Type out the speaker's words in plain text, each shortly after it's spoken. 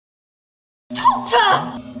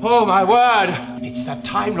Doctor! Oh, my word! It's the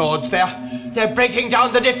Time Lords. They're breaking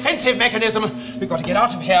down the defensive mechanism. We've got to get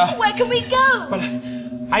out of here. Where can we go? Well,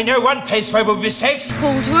 I know one place where we'll be safe.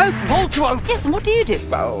 Pull to open. Pull to open? Yes, and what do you do?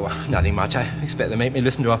 Oh, nothing much. I expect they make me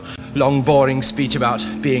listen to a long, boring speech about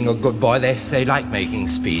being a good boy. They like making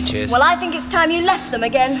speeches. Well, I think it's time you left them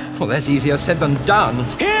again. Well, that's easier said than done.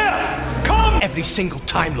 Here! Come! Every single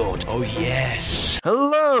Time Lord. Oh, yes.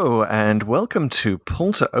 Hello, and welcome to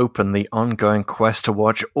Pull to Open, the ongoing quest to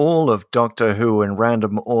watch all of Doctor Who in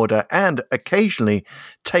random order and occasionally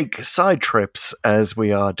take side trips, as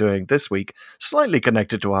we are doing this week, slightly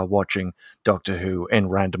connected to our watching Doctor Who in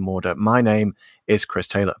random order. My name is Chris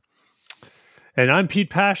Taylor. And I'm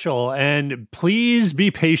Pete Paschal, and please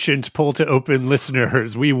be patient, Pull to Open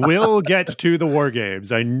listeners. We will get to the War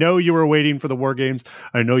Games. I know you were waiting for the War Games.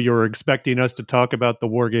 I know you were expecting us to talk about the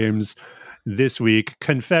War Games this week.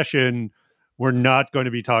 Confession, we're not going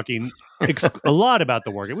to be talking a lot about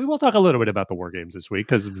the War Games. We will talk a little bit about the War Games this week,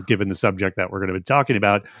 because given the subject that we're going to be talking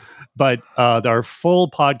about. But our full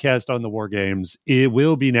podcast on the War Games, it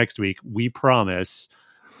will be next week, we promise.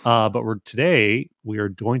 But today we are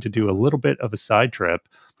going to do a little bit of a side trip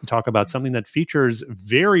to talk about something that features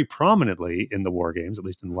very prominently in the War Games, at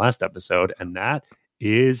least in the last episode, and that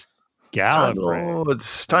is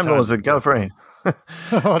Gallifrey. Time Lords at Gallifrey.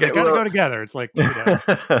 Oh, they gotta go together. It's like,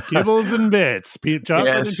 kibbles and bits, chocolate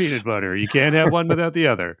and peanut butter. You can't have one without the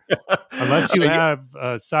other, unless you have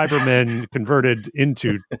Cybermen converted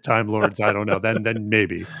into Time Lords. I don't know. Then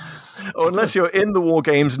maybe. Or unless you're in the War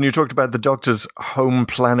Games and you talked about the Doctor's home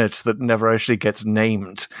planet that never actually gets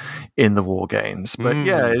named in the War Games. But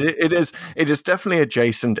yeah, it is definitely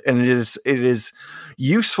adjacent, and it is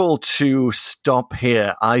useful to stop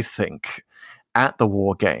here, I think, at the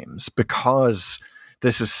War Games, because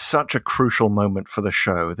this is such a crucial moment for the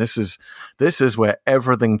show. This is where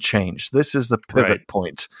everything changed. This is the pivot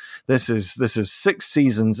point. This is 6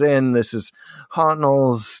 seasons in. This is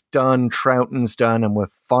Hartnell's done, Troughton's done, and we're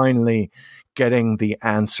finally getting the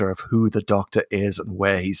answer of who the Doctor is and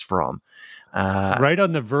where he's from. Right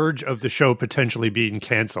on the verge of the show potentially being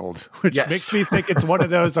canceled, which makes me think it's one of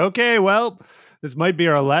those, okay, well, this might be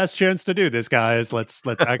our last chance to do this, guys. Let's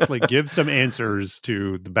actually give some answers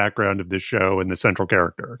to the background of this show and the central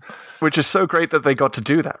character. Which is so great that they got to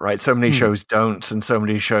do that, right? So many shows don't, and so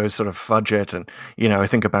many shows sort of fudge it. And, I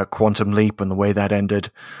think about Quantum Leap and the way that ended,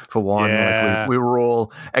 for one. Yeah. Like we were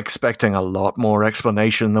all expecting a lot more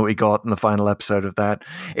explanation than we got in the final episode of that.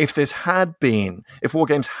 If War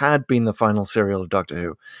Games had been the final serial of Doctor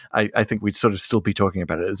Who, I think we'd sort of still be talking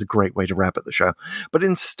about it as a great way to wrap up the show. But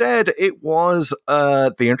instead, it was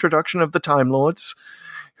the introduction of the Time Lords,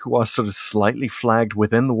 who are sort of slightly flagged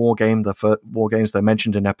within the War Game, the War Games they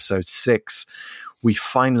mentioned in episode 6. We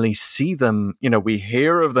finally see them, we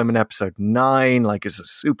hear of them in episode 9, like it's a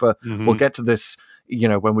super, we'll get to this,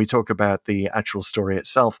 when we talk about the actual story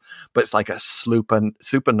itself, but it's like a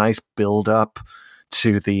super nice build up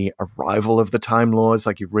to the arrival of the Time Lords.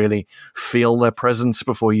 Like you really feel their presence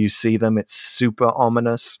before you see them. It's super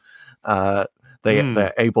ominous.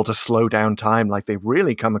 They're able to slow down time, like they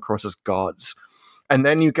really come across as gods. And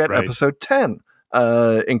then you get episode 10,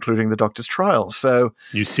 including the Doctor's trial. So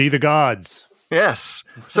you see the gods. Yes.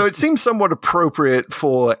 So it seems somewhat appropriate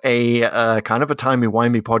for a kind of a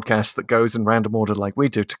timey-wimey podcast that goes in random order like we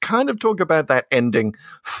do to kind of talk about that ending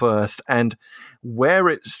first and where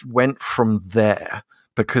it went from there,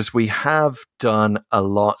 because we have done a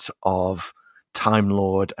lot of Time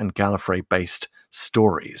Lord and Gallifrey-based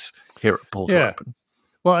stories here at Pull to Open.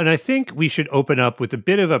 Well, and I think we should open up with a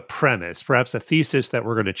bit of a premise, perhaps a thesis that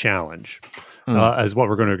we're going to challenge as what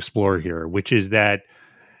we're going to explore here, which is that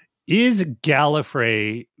is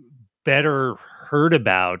Gallifrey better heard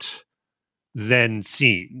about than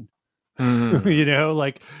seen?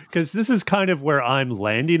 Because this is kind of where I'm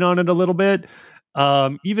landing on it a little bit.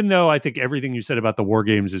 Even though I think everything you said about the War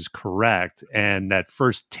Games is correct, and that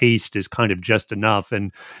first taste is kind of just enough,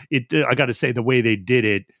 and I got to say, the way they did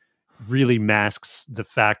it really masks the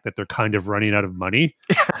fact that they're kind of running out of money.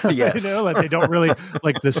 Yes. Like they don't really,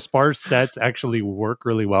 like the sparse sets actually work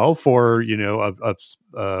really well for,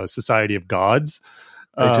 a society of gods.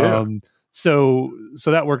 They do. So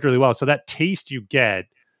that worked really well. So that taste you get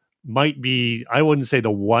might be, I wouldn't say the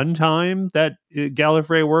one time that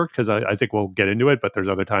Gallifrey worked, because I think we'll get into it, but there's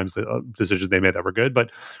other times that decisions they made that were good.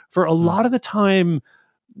 But for a lot of the time,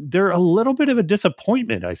 they're a little bit of a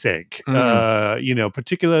disappointment, I think.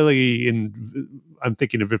 Particularly I'm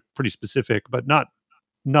thinking of it pretty specific, but not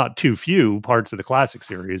too few parts of the classic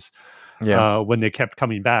series. When they kept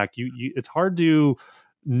coming back, it's hard to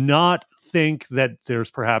not think that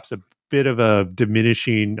there's perhaps a bit of a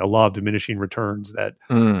law of diminishing returns that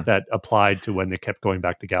applied to when they kept going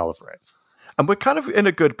back to Gallifrey. And we're kind of in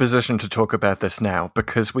a good position to talk about this now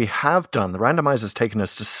because we have done, the randomizer's taken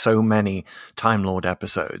us to so many Time Lord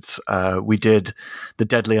episodes. We did The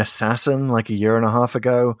Deadly Assassin like a year and a half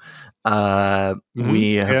ago.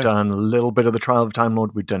 We have done a little bit of The Trial of Time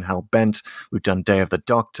Lord. We've done Hellbent. We've done Day of the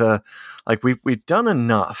Doctor. Like we've done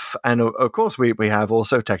enough. And of course we have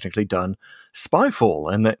also technically done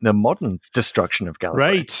Spyfall and the modern destruction of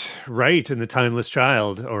Gallifrey. Right. And The Timeless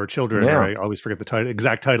Child or Children. Yeah. I always forget the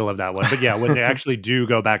exact title of that one. But yeah, when they actually do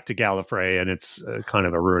go back to Gallifrey and it's kind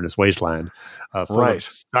of a ruinous wasteland full of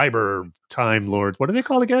cyber Time Lords. What are they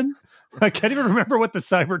called again? I can't even remember what the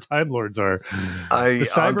cyber Time Lords are. The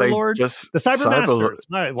cyber lords? The cyber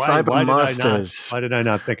masters. Cyber masters. Why did I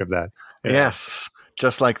not think of that? Yeah. Yes.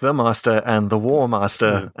 Just like the Master and the War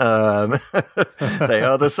Master. They are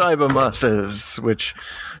the Cyber Masters, which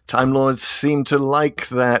Time Lords seem to like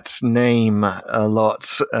that name a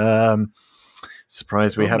lot.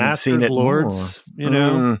 Surprised we haven't seen it Lords,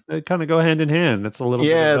 more. They kind of go hand in hand. That's a little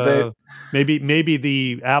bit of, maybe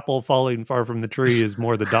the apple falling far from the tree is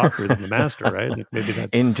more the doctor than the master, right? Maybe that.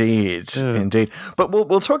 Indeed. But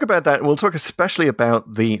we'll talk about that. We'll talk especially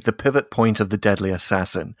about the pivot point of the Deadly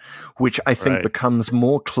Assassin, which I think becomes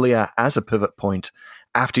more clear as a pivot point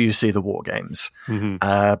after you see the War Games,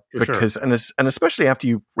 because and especially after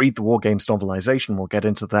you read the War Games novelization, we'll get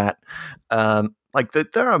into that.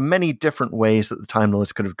 There are many different ways that the Time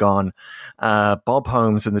Lords could have gone. Bob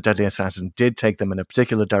Holmes in The Deadly Assassin did take them in a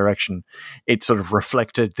particular direction. It sort of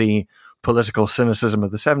reflected the political cynicism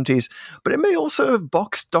of the 70s, but it may also have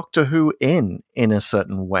boxed Doctor Who in a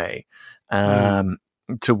certain way,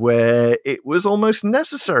 to where it was almost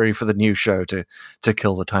necessary for the new show to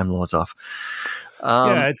kill the Time Lords off.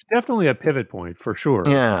 It's definitely a pivot point for sure.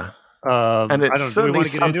 Yeah, and it's certainly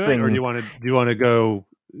something. Or do you want to go?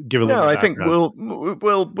 Give a little. No, I think we'll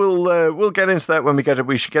get into that when we get it.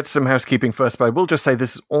 We should get some housekeeping first, but I will just say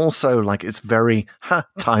this is also it's very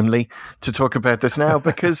timely to talk about this now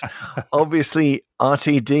because obviously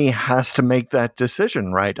RTD has to make that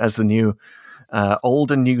decision, right? As the new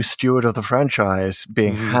old and new steward of the franchise,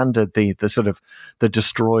 being handed the sort of the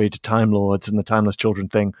destroyed Time Lords and the Timeless Children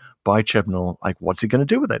thing by Chibnall. Like, what's he going to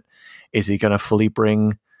do with it? Is he going to fully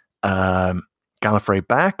bring Gallifrey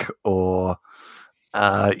back, or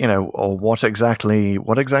or what exactly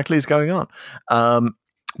is going on?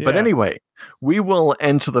 But anyway, we will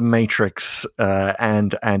enter the Matrix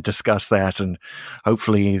and discuss that, and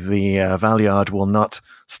hopefully the Valiard will not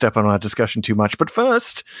step on our discussion too much. But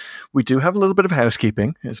first, we do have a little bit of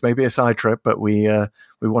housekeeping. It's maybe a side trip, but we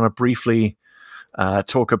want to briefly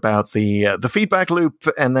talk about the feedback loop,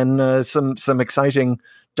 and then some exciting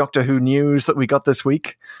Doctor Who news that we got this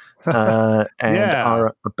week and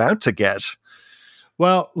are about to get.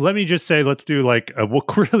 Well, let me just say, let's do a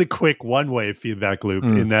really quick one-way feedback loop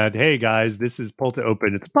in that, hey, guys, this is Pull to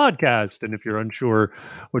Open. It's a podcast. And if you're unsure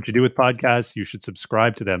what you do with podcasts, you should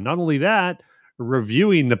subscribe to them. Not only that,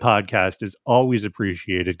 reviewing the podcast is always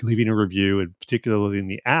appreciated. Leaving a review, and particularly in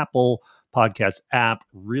the Apple Podcast app,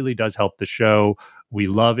 really does help the show. We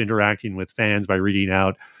love interacting with fans by reading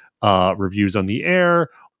out reviews on the air,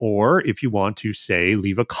 or if you want to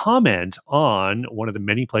leave a comment on one of the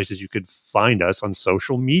many places you could find us on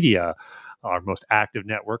social media. Our most active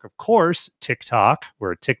network, of course, TikTok.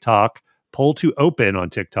 We're at TikTok, Pull to Open on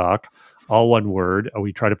TikTok, all one word.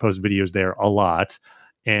 We try to post videos there a lot,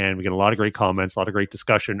 and we get a lot of great comments, a lot of great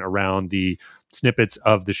discussion around the snippets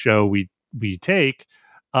of the show we take.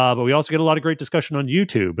 But we also get a lot of great discussion on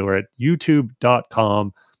YouTube. We're at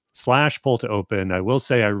youtube.com/Pull to Open. I will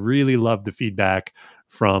say I really love the feedback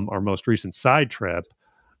from our most recent side trip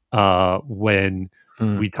when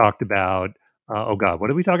we talked about, what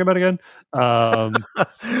did we talk about again?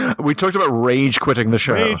 We talked about rage quitting the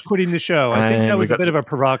show. I think that was a bit of a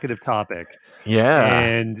provocative topic. Yeah.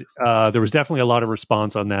 And there was definitely a lot of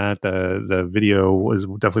response on that. The video was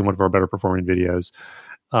definitely one of our better performing videos.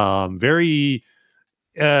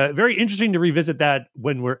 Very interesting to revisit that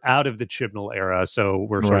when we're out of the Chibnall era. So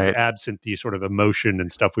we're sort of absent the sort of emotion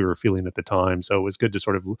and stuff we were feeling at the time. So it was good to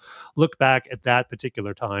sort of look back at that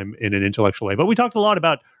particular time in an intellectual way. But we talked a lot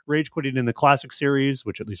about rage quitting in the classic series,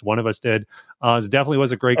 which at least one of us did. It definitely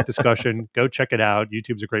was a great discussion. Go check it out.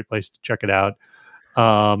 YouTube's a great place to check it out.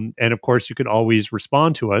 And of course, you can always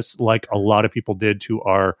respond to us like a lot of people did to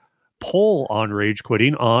our poll on rage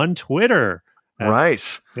quitting on Twitter.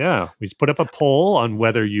 Right. Yeah. We put up a poll on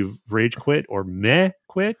whether you've rage quit or meh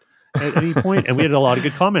quit at any point. And we had a lot of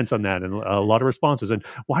good comments on that and a lot of responses. And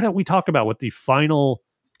why don't we talk about what the final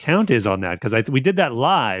count is on that? Because we did that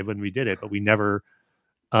live when we did it, but we never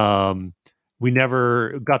we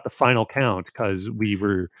never got the final count because we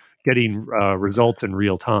were getting results in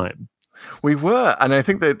real time. We were, and I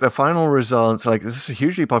think that the final results, like, this is a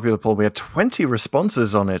hugely popular poll. We had 20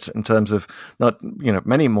 responses on it in terms of not,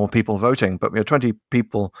 many more people voting, but we had 20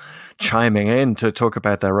 people chiming in to talk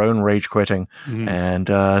about their own rage quitting. And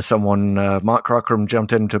someone, Mark Crockram,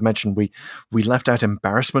 jumped in to mention we left out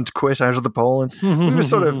embarrassment quit out of the poll, and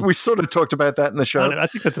we sort of talked about that in the show. I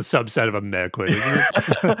think that's a subset of a meh quit, isn't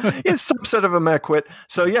it? It's a subset of a meh quit.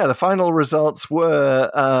 So yeah, the final results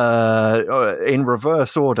were in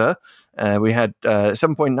reverse order. We had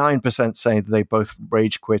 7.9% say that they both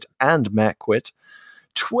rage quit and meh quit.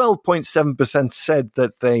 12.7% said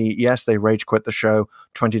that they rage quit the show.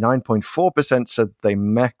 29.4% said they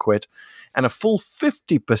meh quit. And a full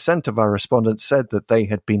 50% of our respondents said that they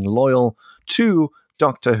had been loyal to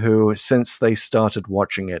Doctor Who since they started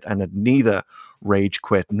watching it and had neither rage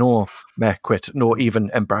quit, nor meh quit, nor even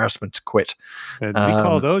embarrassment quit. And we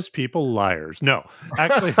call those people liars. No,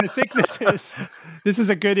 actually, I think this is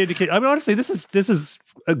a good indicator. I mean, honestly, this is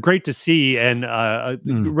great to see and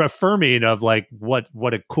affirming of like what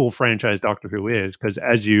a cool franchise Doctor Who is, because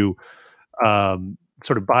as you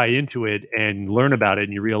sort of buy into it and learn about it,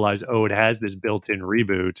 and you realize, oh, it has this built-in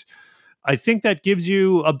reboot. I think that gives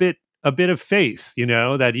you a bit of faith,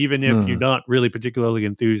 that even if you're not really particularly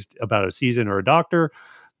enthused about a season or a Doctor,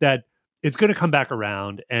 that it's going to come back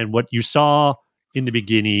around. And what you saw in the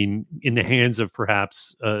beginning in the hands of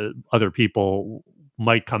perhaps other people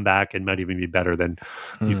might come back and might even be better than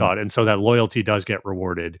you thought. And so that loyalty does get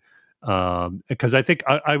rewarded. Because I think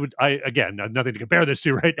I would again, I have nothing to compare this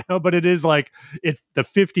to right now, but it is like the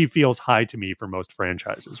 50 feels high to me for most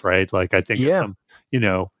franchises, right? Like I think some,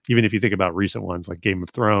 even if you think about recent ones like Game of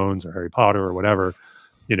Thrones or Harry Potter or whatever,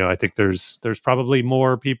 I think there's probably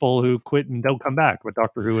more people who quit and don't come back, but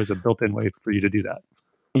Doctor Who is a built-in way for you to do that.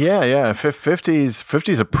 Yeah.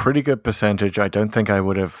 50's a pretty good percentage. I don't think I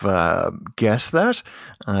would have guessed that.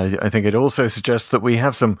 I think it also suggests that we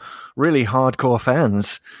have some really hardcore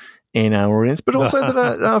fans in our audience, but also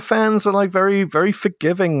that our fans are like very, very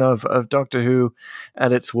forgiving of Doctor Who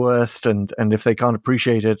at its worst, and if they can't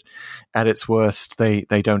appreciate it at its worst, they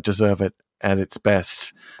don't deserve it at its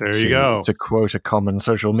best. There you go. To quote a common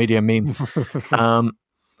social media meme.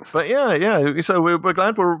 But yeah. So we're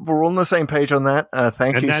glad we're all on the same page on that.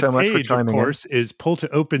 Thank you so much for chiming in. Of course, is Pull to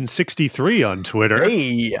Open 63 on Twitter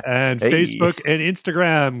and Facebook and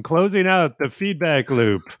Instagram, closing out the feedback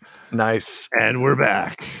loop. Nice. And we're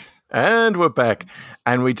back. And we're back.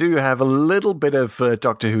 And we do have a little bit of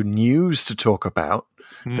Doctor Who news to talk about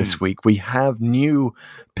this week. We have new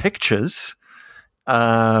pictures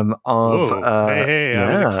of... hey,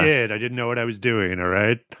 I was a kid. I didn't know what I was doing, all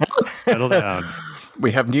right? Settle down.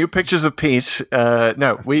 We have new pictures of Pete.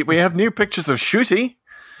 We have new pictures of Shooty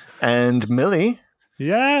and Millie.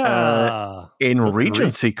 Yeah. In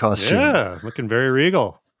Regency costume. Yeah, looking very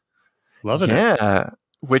regal. Loving it. Yeah.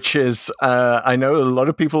 Which is, I know a lot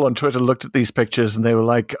of people on Twitter looked at these pictures and they were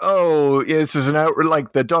like, oh, this is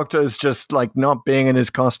like the Doctor's just like not being in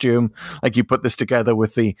his costume. Like you put this together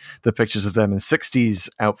with the pictures of them in 60s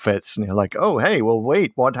outfits and you're like, oh, hey, well,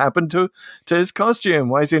 wait, what happened to his costume?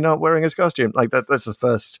 Why is he not wearing his costume? Like that's the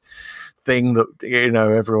first thing that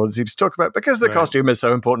everyone seems to talk about because the costume is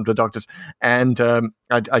so important to Doctors. And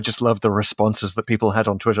I just love the responses that people had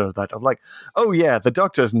on Twitter that I'm like, oh yeah, the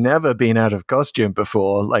Doctor's never been out of costume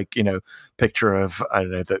before. Like, picture of, I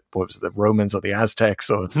don't know, what was it, the Romans or the Aztecs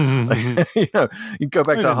or you go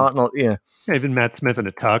back to Hartnell. Yeah, even Matt Smith in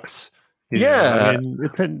a tux.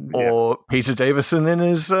 Or Peter Davison in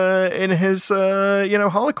his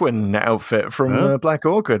Harlequin outfit from Black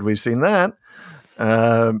Orchid. We've seen that.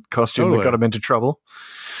 Costume that got him into trouble.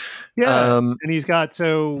 Yeah, and he's got,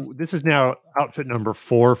 so this is now outfit number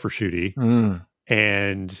 4 for Shooty,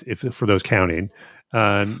 and if for those counting,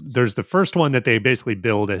 there's the first one that they basically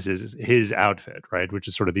build as his outfit, right, which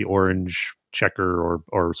is sort of the orange checker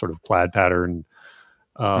or sort of plaid pattern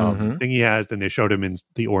thing he has. Then they showed him in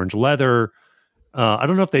the orange leather. I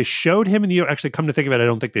don't know if they showed him in the, actually come to think of it, I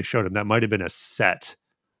don't think they showed him. That might have been a set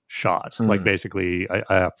shot, like basically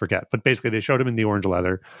I forget, but basically they showed him in the orange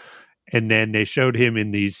leather, and then they showed him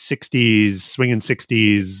in these 60s swinging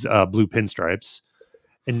 60s blue pinstripes,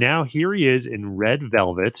 and now here he is in red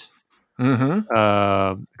velvet,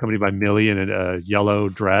 accompanied by Millie in a yellow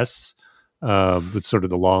dress with sort of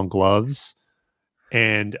the long gloves,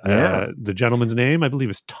 and the gentleman's name I believe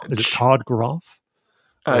is it Todd Groff?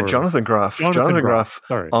 Jonathan Groff. Jonathan Groff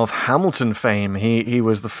of Hamilton fame. He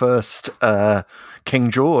was the first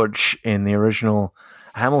King George in the original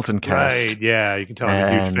Hamilton cast. Right, yeah, you can tell I'm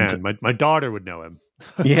a huge fan. My daughter would know him.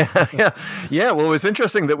 Yeah. Well, it's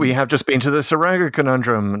interesting that we have just been to the Saraga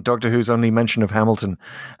conundrum, Doctor Who's only mention of Hamilton,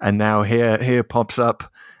 and now here pops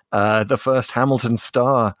up the first Hamilton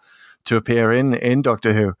star to appear in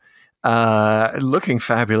Doctor Who, looking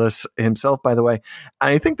fabulous himself, by the way.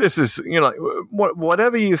 I think this is,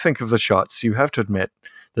 whatever you think of the shots, you have to admit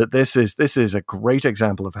that this is a great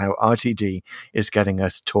example of how RTD is getting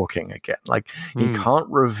us talking again. Like, he can't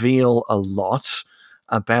reveal a lot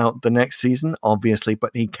about the next season, obviously,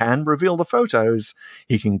 but he can reveal the photos.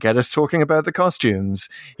 He can get us talking about the costumes.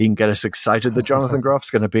 He can get us excited that Jonathan Groff's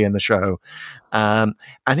going to be in the show. And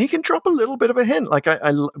he can drop a little bit of a hint. Like,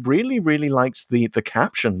 I really, really liked the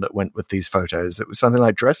caption that went with these photos. It was something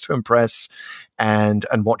like "Dress to Impress" and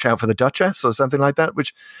 "Watch out for the Duchess" or something like that,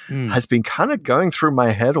 which has been kind of going through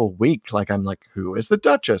my head all week. Like, I'm like, who is the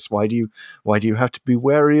Duchess? Why do you have to be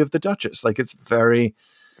wary of the Duchess? Like, it's very,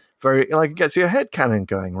 like, it gets your head cannon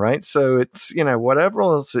going, right? So it's, whatever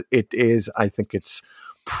else it is, I think it's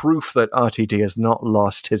proof that RTD has not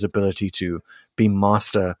lost his ability to be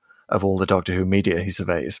master of all the Doctor Who media he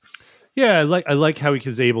surveys. Yeah, I like how he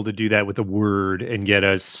was able to do that with the word and get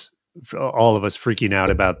us, all of us, freaking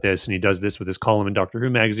out about this. And he does this with his column in Doctor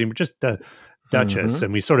Who magazine, but just Duchess.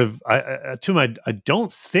 And we sort of, I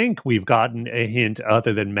don't think we've gotten a hint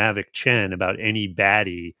other than Mavic Chen about any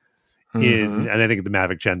baddie and I think the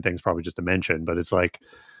Mavic Chen thing's probably just a mention, but it's like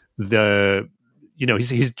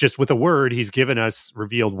he's just with a word, he's given us,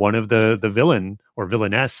 revealed one of the villain or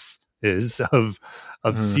villainess of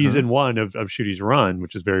season 1 of Ncuti's run,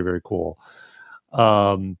 which is very, very cool.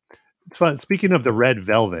 It's fun. Speaking of the red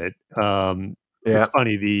velvet, it's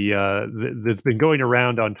funny, that's been going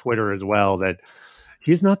around on Twitter as well that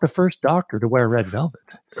he's not the first Doctor to wear red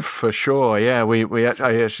velvet. For sure, yeah.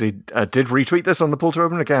 I actually did retweet this on the Pull to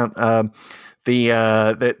Open account.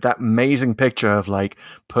 That amazing picture of like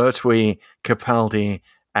Pertwee, Capaldi,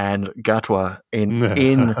 and Gatwa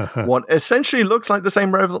in what essentially looks like the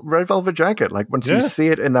same red velvet jacket. Like, once you see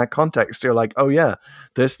it in that context, you're like, oh yeah,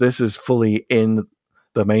 this is fully in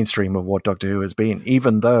the mainstream of what Doctor Who has been.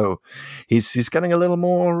 Even though he's getting a little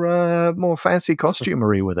more fancy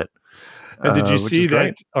costumery with it. And did you see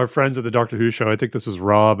that our friends at the Doctor Who show, I think this was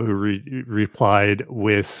Rob who replied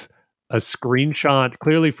with a screenshot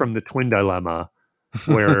clearly from the Twin Dilemma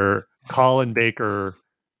where Colin Baker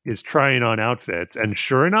is trying on outfits, and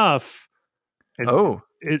sure enough,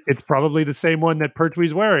 it's probably the same one that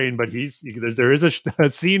Pertwee's wearing, but there is a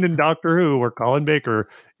scene in Doctor Who where Colin Baker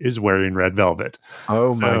is wearing red velvet. Oh,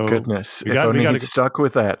 so my goodness. If only he'd stuck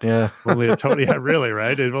with that. Yeah. Only really,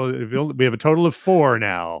 right? We have a total of 4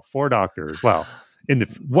 now. 4 Doctors. Well,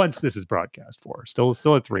 once this is broadcast, 4. Still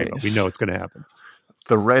at 3, but we know it's going to happen.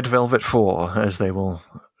 The Red Velvet 4, as they will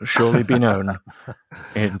surely be known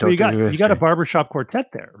in Doctor Who history. You got a barbershop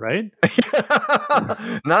quartet there, right?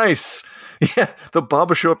 Nice. Yeah, the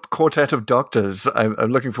barbershop quartet of doctors. I'm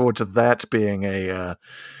looking forward to that being a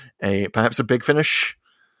perhaps a Big Finish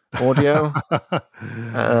audio.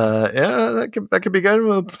 That could be good.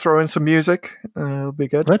 We'll throw in some music. It'll be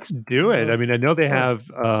good. Let's do it. I mean, I know they have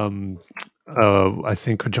I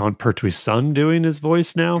think John Pertwee's son doing his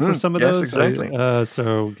voice now for some of those. Yes, exactly.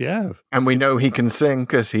 So yeah, and we know he can sing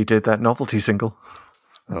because he did that novelty single.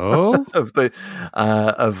 Oh, of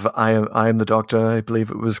I am the Doctor. I believe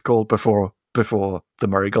it was called before the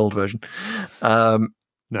Murray Gold version.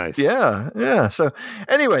 Nice. Yeah. So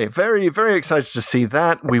anyway, very, very excited to see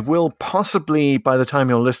that. We will possibly, by the time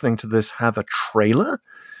you're listening to this, have a trailer.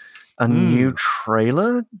 A new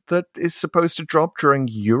trailer that is supposed to drop during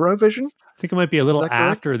Eurovision. I think it might be a little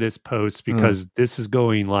after this post because this is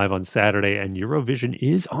going live on Saturday and Eurovision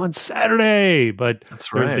is on Saturday. But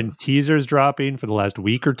there have been teasers dropping for the last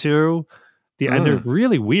week or two. And they're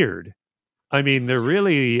really weird. I mean, they're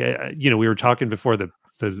really, we were talking before the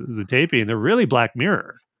taping, they're really Black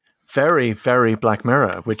Mirror. Very, very Black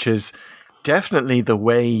Mirror, which is definitely the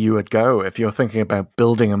way you would go if you're thinking about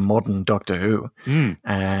building a modern Doctor Who.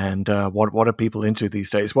 And what are people into these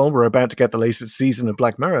days? Well, we're about to get the latest season of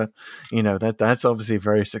Black Mirror. That's obviously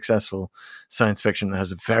very successful science fiction that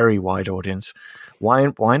has a very wide audience. Why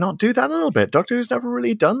not do that a little bit? Doctor Who's never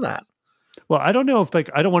really done that. Well, I don't know if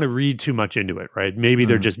I don't want to read too much into it, right? Maybe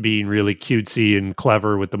they're just being really cutesy and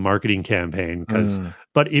clever with the marketing campaign,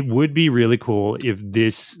 but it would be really cool if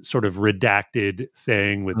this sort of redacted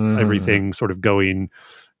thing with everything sort of going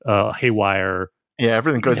haywire. Yeah,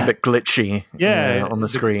 everything goes a bit glitchy on the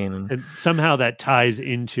screen. And somehow that ties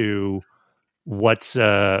into what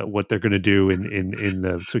they're going to do in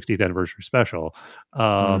the 60th anniversary special.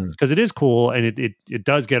 Because it is cool and it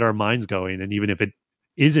does get our minds going. And even if it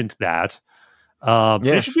isn't that,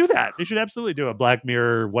 They should do that. They should absolutely do a Black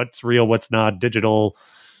Mirror, what's real, what's not, digital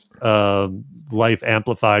life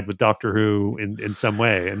amplified with Doctor Who in some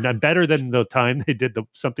way, and better than the time they did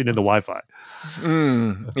something in the Wi-Fi.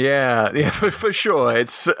 Yeah, for sure.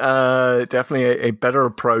 It's definitely a better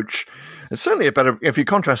approach. It's certainly a better, if you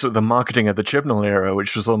contrast it with the marketing of the Chibnall era,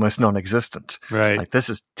 which was almost non-existent. Right. Like, this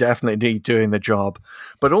is definitely doing the job.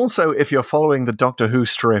 But also, if you're following the Doctor Who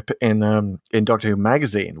strip in Doctor Who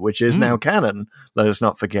magazine, which is now canon, let us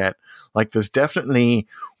not forget, like,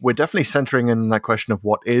 we're definitely centering in that question of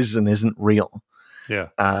what is and isn't real.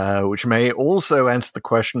 Yeah. Which may also answer the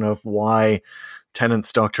question of why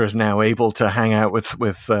Tennant's Doctor is now able to hang out with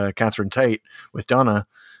Catherine Tate, with Donna,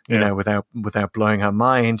 you know, without blowing her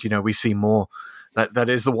mind. You know, we see more. That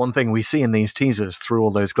is the one thing we see in these teasers through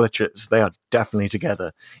all those glitches. They are definitely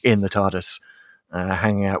together in the TARDIS,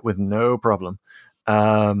 hanging out with no problem.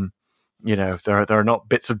 You know, there are not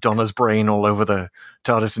bits of Donna's brain all over the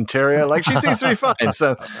TARDIS interior. Like, she seems to be fine.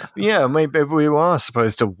 So, yeah, maybe we are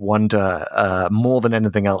supposed to wonder more than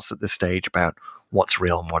anything else at this stage about what's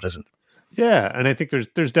real and what isn't. Yeah, and I think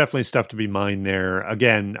there's definitely stuff to be mined there.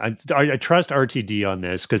 Again, I trust RTD on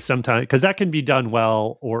this because that can be done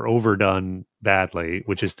well or overdone badly,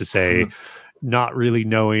 which is to say, not really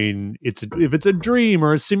knowing if it's a dream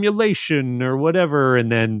or a simulation or whatever, and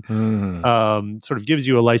then sort of gives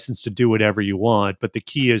you a license to do whatever you want. But the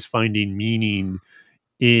key is finding meaning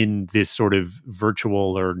in this sort of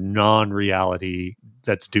virtual or non-reality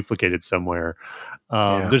that's duplicated somewhere.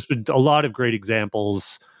 There's been a lot of great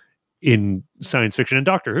examples in science fiction and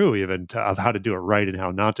Doctor Who, even of how to do it right and how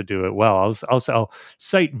not to do it well. I'll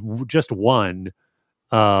cite just one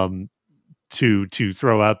to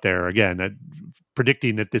throw out there. Again,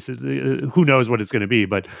 predicting that this is who knows what it's going to be,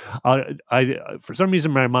 but I for some reason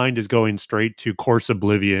my mind is going straight to Course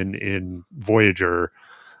Oblivion in Voyager.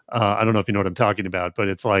 I don't know if you know what I'm talking about, but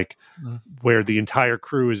it's like where the entire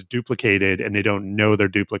crew is duplicated and they don't know they're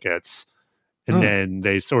duplicates. And then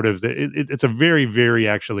they sort of, it's a very, very,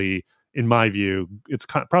 actually, in my view, it's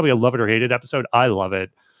probably a love it or hate it episode. I love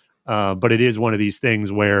it. But it is one of these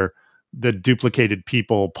things where the duplicated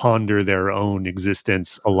people ponder their own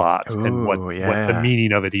existence a lot and what the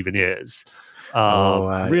meaning of it even is. Really, I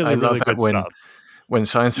love really that good stuff. When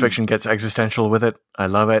science fiction gets existential with it, I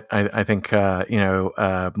love it. I think,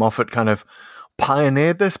 Moffat kind of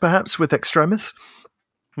pioneered this perhaps with Extremis.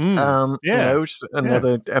 You know, which is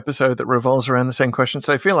another episode that revolves around the same question.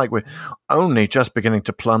 So I feel like we're only just beginning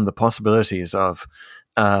to plumb the possibilities of,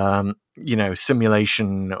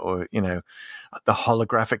 simulation or, the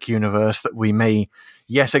holographic universe that we may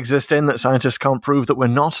yet exist in, that scientists can't prove that we're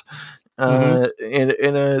not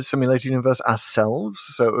in a simulated universe ourselves.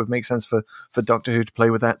 So it would make sense for Doctor Who to play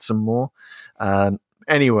with that some more.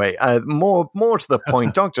 Anyway, more to the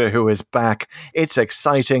point, Doctor Who is back. It's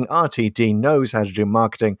exciting. RTD knows how to do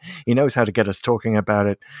marketing. He knows how to get us talking about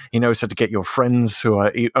it. He knows how to get your friends who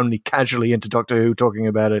are only casually into Doctor Who talking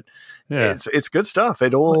about it. Yeah. It's good stuff.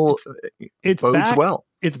 It all bodes back, well.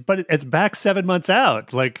 It's back 7 months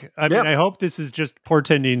out. Like, I mean, I hope this is just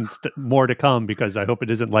portending more to come, because I hope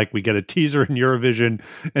it isn't like we get a teaser in Eurovision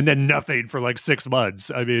and then nothing for like 6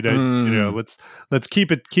 months. I mean, let's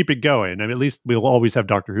keep it going. I mean, at least we'll always have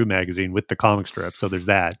Doctor Who magazine with the comic strip, so there's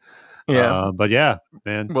that. Yeah, but yeah,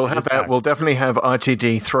 man, we'll have that. We'll definitely have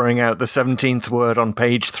RTD throwing out the 17th word on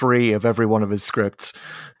page 3 of every one of his scripts.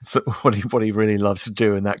 It's what he really loves to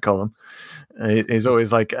do in that column. He's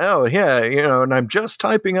always like, oh yeah, and I'm just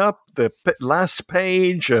typing up the last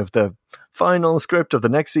page of the final script of the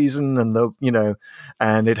next season, and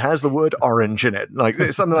and it has the word orange in it, like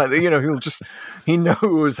something like that. He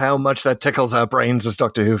knows how much that tickles our brains as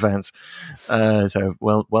Doctor Who fans. So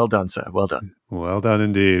well done, sir. Well done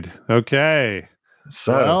indeed. Okay,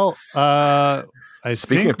 so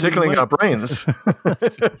speaking of tickling our brains,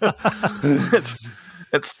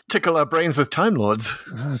 Let's tickle our brains with Time Lords.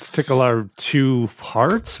 Let's tickle our 2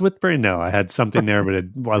 hearts with brain. No, I had something there, but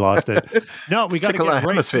I lost it. No, we got to get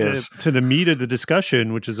right to the meat of the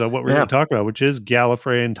discussion, which is what we're going to talk about, which is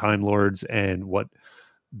Gallifrey and Time Lords and what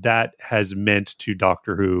that has meant to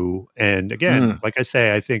Doctor Who. And again, like I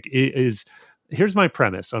say, I think it is. Here's my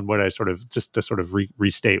premise on what I just to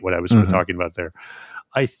restate what I was sort of talking about there.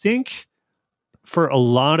 I think for a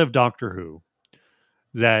lot of Doctor Who,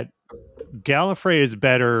 that Gallifrey is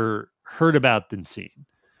better heard about than seen.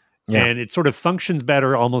 Yeah. And it sort of functions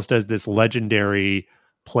better almost as this legendary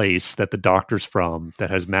place that the Doctor's from, that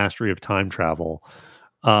has mastery of time travel.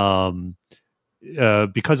 Because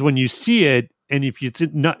when you see it, and if it's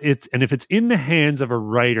in the hands of a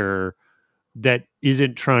writer that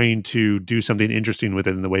isn't trying to do something interesting with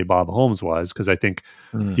it in the way Bob Holmes was, because I think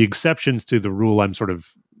the exceptions to the rule I'm sort of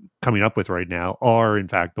coming up with right now are, in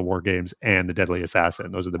fact, the War Games and the Deadly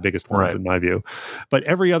Assassin. Those are the biggest ones in my view. But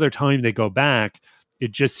every other time they go back,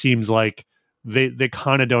 it just seems like they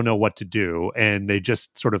kind of don't know what to do, and they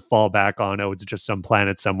just sort of fall back on, oh, it's just some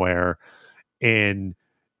planet somewhere. And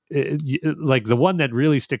like the one that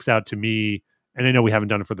really sticks out to me, and I know we haven't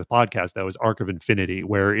done it for the podcast, though, is Arc of Infinity,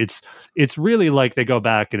 where it's really like they go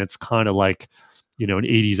back and it's kind of like, an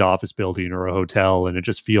 80s office building or a hotel, and it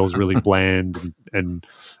just feels really bland and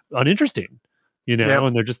uninteresting,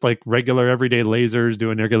 and they're just like regular everyday lasers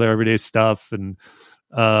doing regular everyday stuff. And,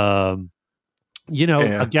 a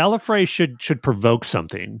Gallifrey should provoke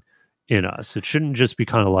something in us. It shouldn't just be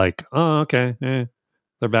kind of like, oh, okay,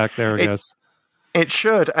 they're back there, I guess. It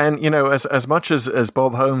should, and as much as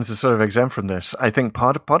Bob Holmes is sort of exempt from this, I think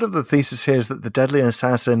part of the thesis here is that the Deadly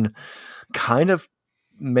Assassin kind of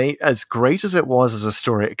made, as great as it was as a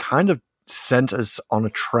story, it kind of sent us on a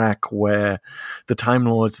track where the Time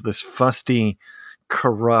Lords are this fusty,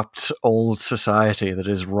 corrupt old society that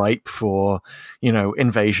is ripe for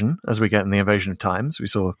invasion, as we get in the Invasion of Times we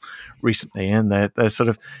saw recently, and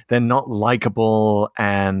they're not likable,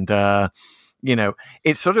 and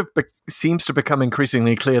it sort of seems to become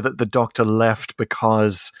increasingly clear that the Doctor left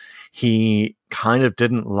because he kind of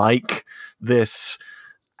didn't like this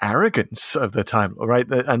arrogance of the time, right?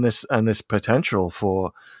 And this potential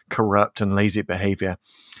for corrupt and lazy behavior.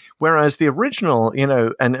 Whereas the original,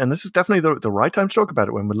 and this is definitely the right time to talk about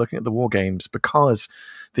it when we're looking at the War Games, because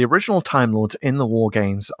the original Time Lords in the War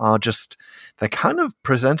Games they're kind of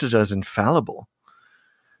presented as infallible.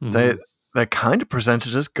 Mm-hmm. They're kind of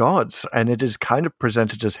presented as gods, and it is kind of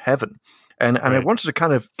presented as heaven. And I wanted to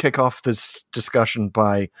kind of kick off this discussion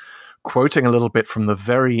by quoting a little bit from the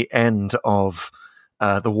very end of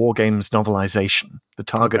the War Games novelization, the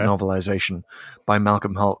Target novelization by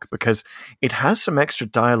Malcolm Hulke, because it has some extra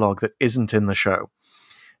dialogue that isn't in the show.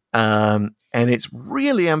 And it's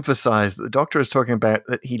really emphasized that the Doctor is talking about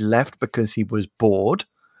that he left because he was bored.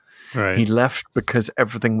 Right. He left because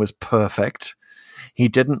everything was perfect. He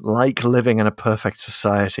didn't like living in a perfect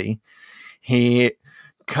society. He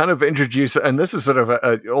kind of introduced, and this is sort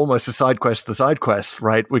of almost a side quest, the side quest,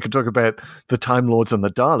 right? We could talk about the Time Lords and the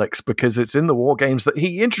Daleks, because it's in the War Games that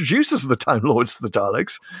he introduces the Time Lords to the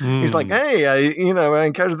Daleks. He's like, hey, I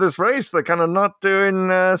encountered this race. They're kind of not doing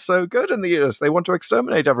so good in the US. They want to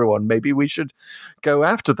exterminate everyone. Maybe we should go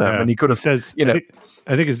after them. Yeah. And he could have says,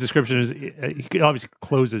 I think his description is, he obviously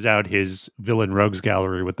closes out his villain rogues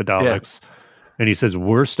gallery with the Daleks. Yeah. And he says,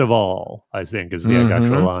 worst of all, I think, is the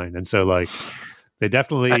actual line. And so, like, they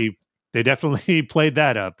definitely played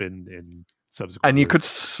that up in subsequent. And you could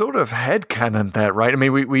sort of headcanon that, right? I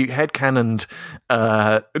mean, we headcanoned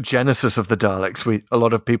Genesis of the Daleks. A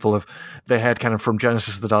lot of people have their headcanon from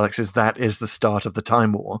Genesis of the Daleks is the start of the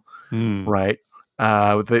Time War, right?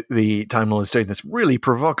 The Time Lord is doing this really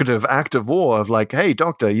provocative act of war of like, hey,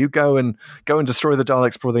 Doctor, you go and destroy the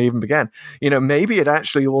Daleks before they even began. Maybe it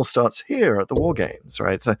actually all starts here at the War Games,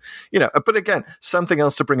 right? So, but again, something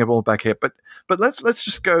else to bring it all back here. But let's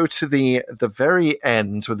just go to the very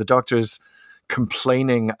end where the Doctor's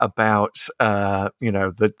complaining about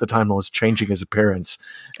the Time Lord's changing his appearance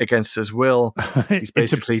against his will. He's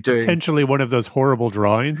basically doing potentially one of those horrible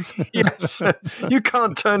drawings. Yes, you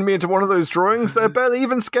can't turn me into one of those drawings. They're barely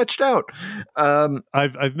even sketched out.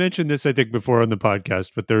 I've mentioned this, I think, before on the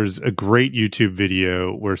podcast, but there's a great YouTube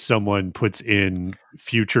video where someone puts in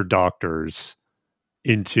future Doctors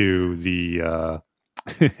into the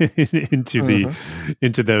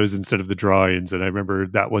into those instead of the drawings, and I remember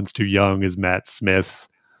that one's too young as Matt Smith,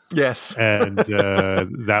 yes, and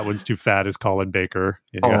that one's too fat as Colin Baker,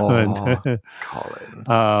 Colin,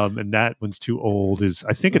 and that one's too old as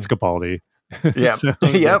I think it's Capaldi. Yeah, so,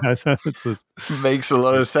 yep. Yeah, makes a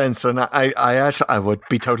lot of sense, and I would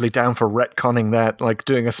be totally down for retconning that, like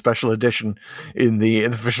doing a special edition in the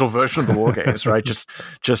official version of the War Games, right? just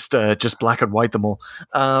black and white them all.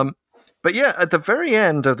 But yeah, at the very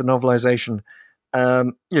end of the novelization,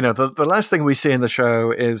 the last thing we see in the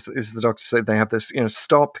show is the Doctor said they have this,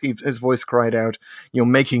 stop. His voice cried out, "You're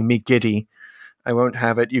making me giddy. I won't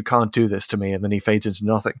have it. You can't do this to me." And then he fades into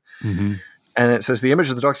nothing. Mm-hmm. And it says the image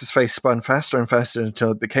of the Doctor's face spun faster and faster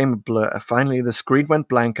until it became a blur. Finally, the screen went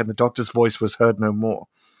blank and the Doctor's voice was heard no more.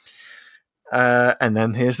 And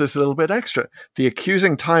then here's this little bit extra. The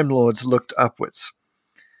accusing Time Lords looked upwards.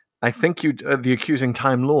 I think the accusing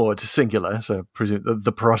Time Lord, singular, so presume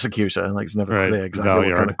the prosecutor, like it's never clear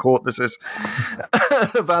exactly what kind of court this is.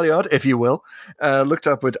 Valliard, if you will, looked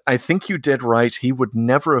upward. I think you did right. He would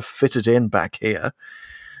never have fitted in back here.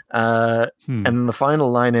 And the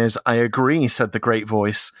final line is, "I agree," said the great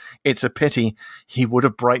voice. "It's a pity. He would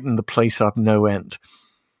have brightened the place up no end."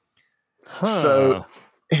 So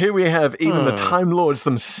here we have even the Time Lords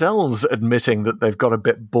themselves admitting that they've got a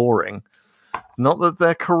bit boring. Not that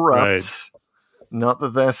they're corrupt, not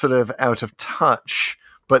that they're sort of out of touch,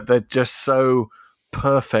 but they're just so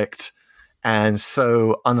perfect and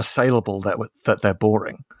so unassailable that they're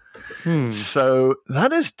boring. So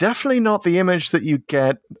that is definitely not the image that you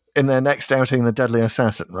get in their next outing, The Deadly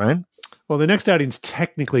Assassin, right? Well, the next outing's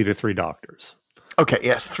technically the Three Doctors. Okay,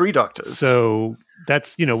 yes, Three Doctors. So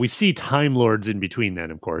that's, we see Time Lords in between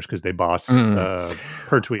then, of course, because they boss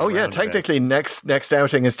Pertwee. Oh, yeah, technically next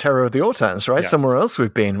outing is Terror of the Autons, right? Yes. Somewhere else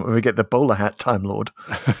we've been, where we get the bowler hat Time Lord.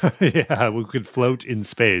 Yeah, we could float in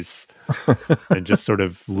space and just sort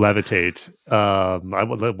of levitate.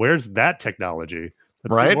 Where's that technology?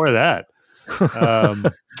 Let's see more of that.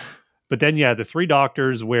 But then, the Three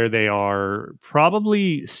Doctors, where they are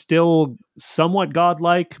probably still somewhat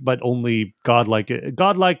godlike, but only godlike,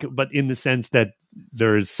 but in the sense that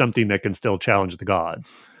there is something that can still challenge the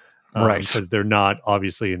gods. Right. Because they're not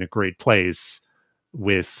obviously in a great place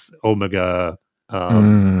with Omega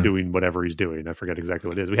doing whatever he's doing. I forget exactly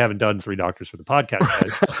what it is. We haven't done Three Doctors for the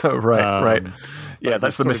podcast yet. Right. Yeah,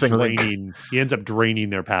 that's the missing link. He ends up draining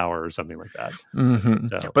their power or something like that.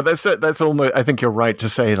 So. But that's almost, I think you're right to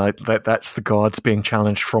say like that's the gods being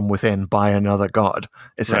challenged from within by another god,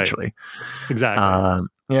 essentially. Right. Exactly.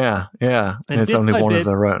 Yeah. And it's only one of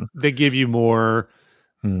their own. They give you more...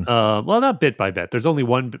 well, not bit by bit. There's only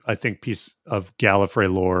one, I think, piece of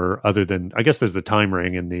Gallifrey lore other than, I guess there's the time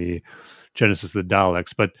ring and the Genesis of the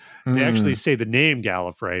Daleks, but they actually say the name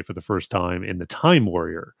Gallifrey for the first time in the Time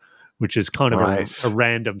Warrior, which is kind of a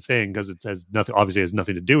random thing because it has nothing, obviously has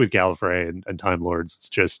nothing to do with Gallifrey and Time Lords. It's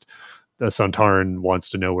just the Sontaran wants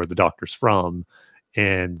to know where the Doctor's from,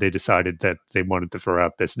 and they decided that they wanted to throw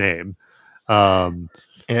out this name.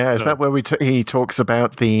 Is that where he talks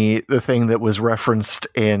about the thing that was referenced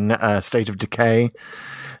in State of Decay?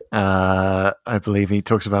 I believe he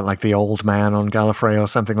talks about like the old man on Gallifrey or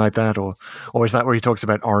something like that, or is that where he talks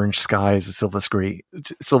about orange skies,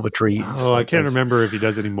 silver trees? Oh, I can't remember if he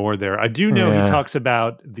does any more there. I do know he talks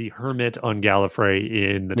about the hermit on Gallifrey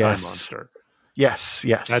in the Time Monster. Yes,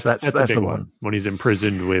 that's the the one when he's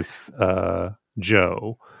imprisoned with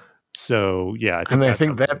Joe. So I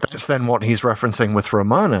think that's then what he's referencing with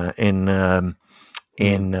Romana in the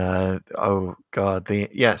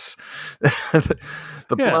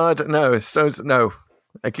blood. No, stones. No,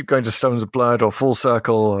 I keep going to Stones of Blood or Full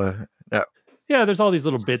Circle. Or no. Yeah, there's all these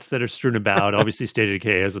little bits that are strewn about. Obviously, State of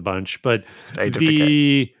Decay has a bunch, but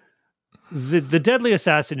the Deadly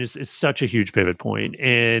Assassin is such a huge pivot point,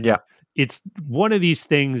 and it's one of these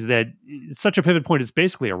things that it's such a pivot point. It's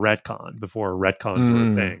basically a retcon before retcons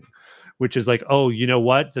were a thing. Which is like, oh, you know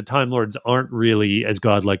what? The Time Lords aren't really as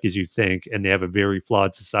godlike as you think, and they have a very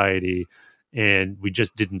flawed society, and we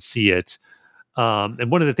just didn't see it.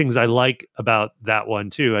 And one of the things I like about that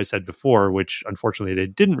one, too, I said before, which unfortunately they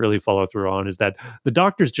didn't really follow through on, is that the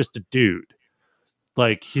Doctor's just a dude.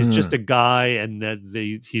 Like, he's just a guy, and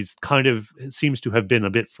that he's kind of seems to have been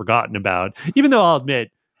a bit forgotten about, even though I'll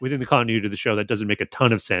admit, within the continuity of the show, that doesn't make a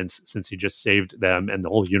ton of sense since he just saved them and the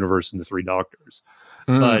whole universe and the Three Doctors.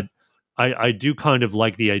 But I do kind of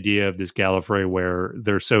like the idea of this Gallifrey where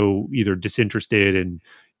they're so either disinterested in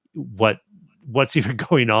what's even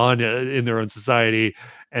going on in their own society,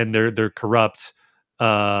 and they're corrupt,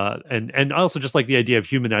 and I also just like the idea of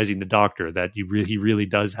humanizing the Doctor, that he really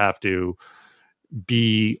does have to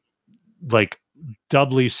be like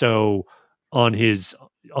doubly so on his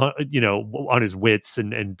on his wits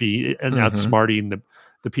and outsmarting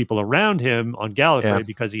the people around him on Gallifrey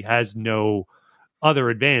because he has no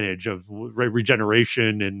other advantage of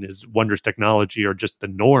regeneration, and his wondrous technology are just the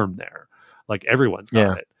norm there. Like, everyone's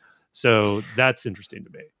got it. So that's interesting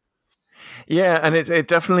to me. Yeah, and it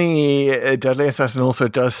definitely, Deadly Assassin also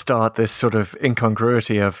does start this sort of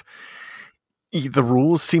incongruity of the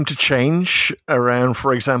rules seem to change around,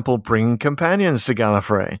 for example, bringing companions to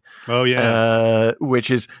Gallifrey. Oh, yeah.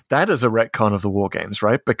 Which is a retcon of the War Games,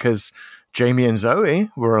 right? Because Jamie and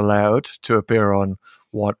Zoe were allowed to appear on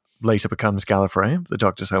what later becomes Gallifrey, the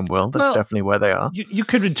Doctor's home world. That's definitely where they are. You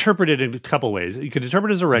could interpret it in a couple ways. You could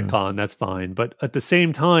interpret it as a retcon, that's fine. But at the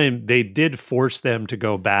same time, they did force them to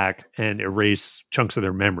go back and erase chunks of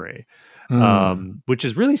their memory, which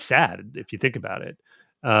is really sad if you think about it.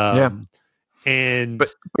 And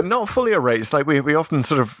but not fully erased. Like we often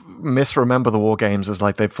sort of misremember the war games as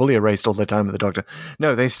like they've fully erased all their time with the Doctor.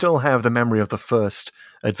 No, they still have the memory of the first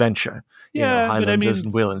adventure. Highlanders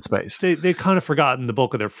and Will in Space. They've kind of forgotten the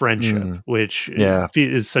bulk of their friendship, which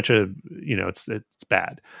is such a it's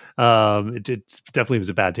bad. It definitely was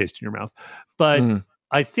a bad taste in your mouth. But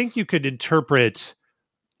I think you could interpret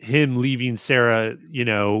him leaving Sarah,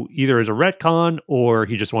 either as a retcon or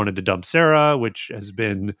he just wanted to dump Sarah, which has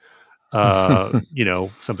been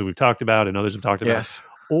something we've talked about and others have talked about. Yes.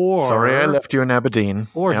 Or sorry, I left you in Aberdeen.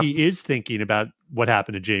 Or he is thinking about what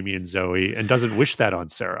happened to Jamie and Zoe and doesn't wish that on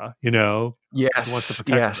Sarah.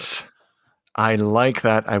 Yes. I like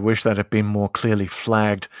that. I wish that had been more clearly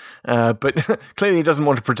flagged. But clearly he doesn't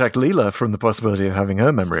want to protect Leela from the possibility of having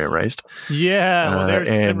her memory erased. Yeah.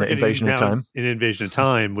 In Invasion of Time. In Invasion of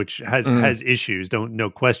Time, which has issues, no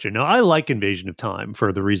question. Now, I like Invasion of Time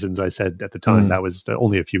for the reasons I said at the time. That was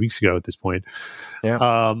only a few weeks ago at this point.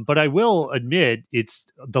 Yeah. But I will admit it's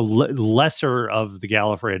the lesser of the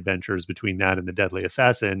Gallifrey adventures between that and the Deadly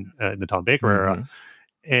Assassin in the Tom Baker era.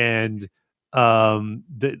 And a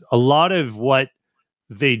lot of what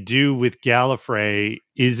they do with Gallifrey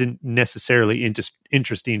isn't necessarily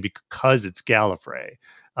interesting because it's Gallifrey.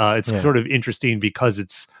 It's sort of interesting because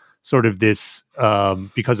it's sort of this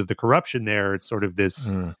because of the corruption there. It's sort of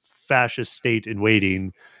this fascist state in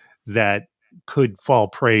waiting that could fall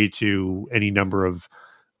prey to any number of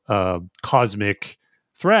cosmic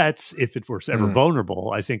threats if it were ever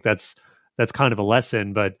vulnerable. I think that's kind of a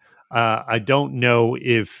lesson, but I don't know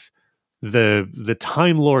if the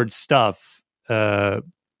Time Lord stuff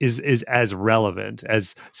is as relevant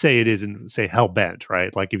as say it is in say Hellbent,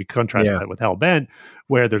 right? Like if you contrast that with Hellbent,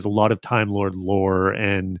 where there's a lot of Time Lord lore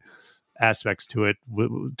and aspects to it,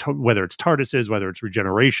 whether it's TARDISes, whether it's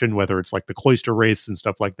regeneration, whether it's like the cloister wraiths and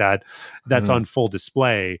stuff like that, that's on full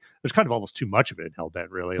display. There's kind of almost too much of it in Hellbent,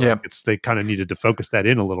 really. Like they kind of needed to focus that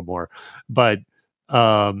in a little more. But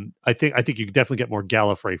I think you could definitely get more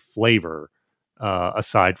Gallifrey flavor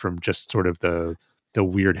aside from just sort of the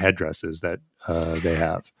weird headdresses that they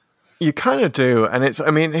have. You kind of do, and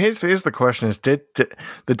here's the question: is did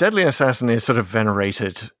the Deadly Assassin is sort of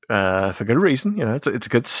venerated for good reason? It's a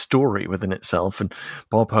good story within itself, and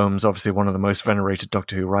Bob Holmes obviously one of the most venerated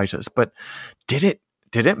Doctor Who writers. But did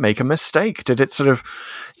it make a mistake? Did it sort of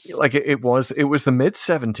like it was the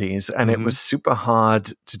mid-70s, and it was super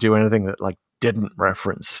hard to do anything that like didn't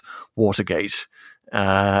reference Watergate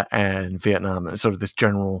and Vietnam, and sort of this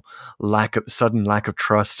general sudden lack of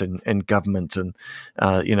trust in government and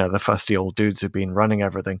the fusty old dudes who've been running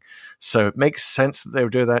everything. So it makes sense that they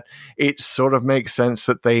would do that. It sort of makes sense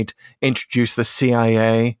that they'd introduce the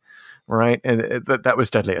CIA, right? And that was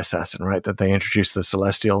Deadly Assassin, right? That they introduced the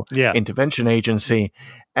Celestial Intervention Agency,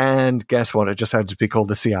 and guess what? It just had to be called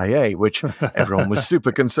the CIA, which everyone was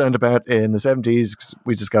super concerned about in the 70s because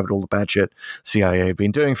we discovered all the bad shit CIA had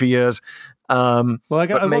been doing for years. I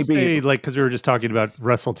will say, like, because we were just talking about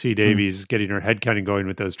Russell T Davies getting her headcounting going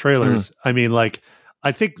with those trailers. I mean, like,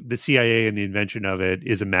 I think the CIA and the invention of it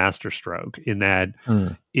is a masterstroke in that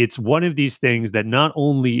it's one of these things that not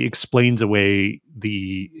only explains away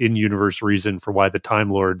the in-universe reason for why the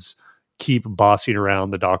Time Lords keep bossing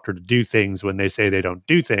around the Doctor to do things when they say they don't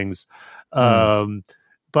do things,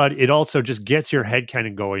 but it also just gets your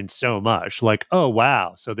headcanon going so much. Like, oh,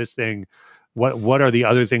 wow, so this thing... What are the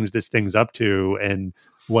other things this thing's up to, and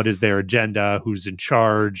what is their agenda? Who's in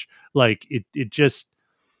charge? Like it just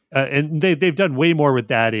and they've done way more with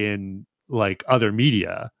that in like other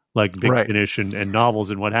media, like Big Finish and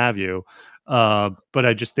novels and what have you. But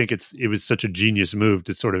I just think it was such a genius move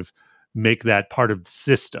to sort of make that part of the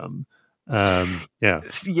system.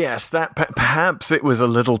 Yes, that perhaps it was a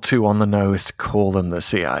little too on the nose to call them the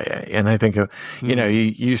CIA, and I think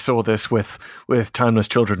you saw this with Timeless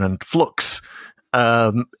Children and Flux,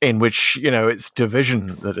 in which it's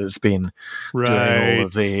Division that has been doing all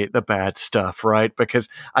of the bad stuff, right? Because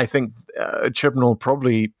I think Chibnall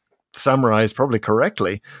probably summarized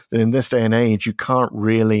correctly that in this day and age you can't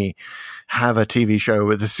really have a TV show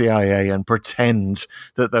with the CIA and pretend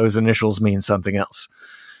that those initials mean something else.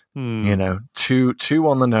 Too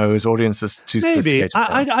on the nose. Audiences too sophisticated.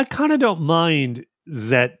 I kind of don't mind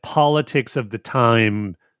that politics of the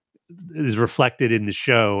time is reflected in the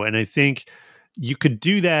show, and I think you could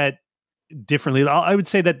do that differently. I would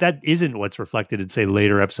say that isn't what's reflected in, say,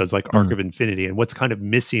 later episodes like Arc of Infinity, and what's kind of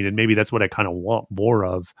missing, and maybe that's what I kind of want more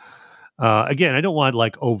of. Again, I don't want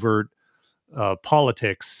like overt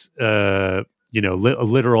politics,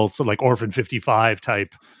 literal, so like Orphan 55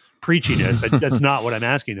 type preachiness. That's not what I'm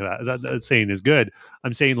asking about. That's saying is good.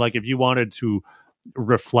 I'm saying like if you wanted to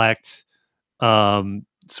reflect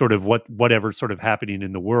sort of whatever sort of happening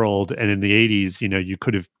in the world. And in the 80s, you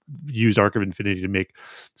could have used Arc of Infinity to make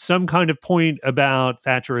some kind of point about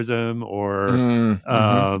Thatcherism or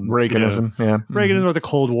Reaganism, Reaganism or the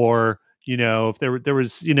Cold War. If there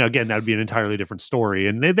was, again, that would be an entirely different story.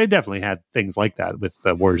 And they definitely had things like that with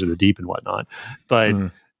Warriors of the Deep and whatnot. But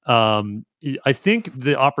I think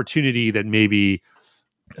the opportunity that maybe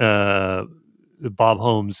Bob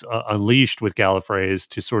Holmes unleashed with Gallifrey is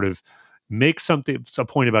to sort of make some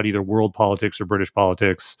point about either world politics or British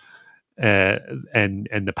politics, and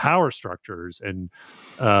the power structures and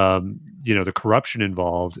the corruption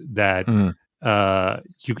involved that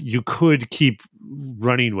you could keep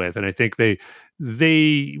running with. And I think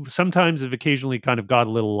they sometimes have occasionally kind of got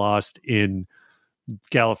a little lost in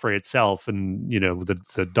Gallifrey itself and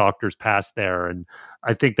the Doctor's past there. And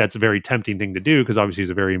I think that's a very tempting thing to do because obviously he's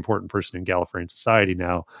a very important person in Gallifreyan society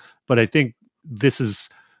now. But I think this is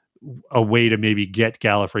a way to maybe get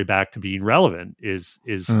Gallifrey back to being relevant is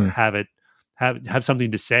have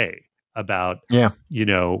something to say about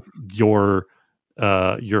your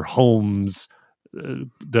homes,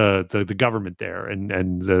 the government there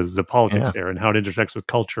and the politics there and how it intersects with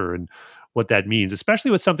culture and what that means, especially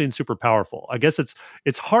with something super powerful. I guess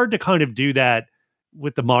it's hard to kind of do that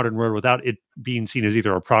with the modern world without it being seen as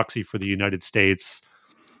either a proxy for the United States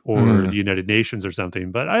or the United Nations or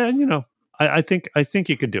something. But I think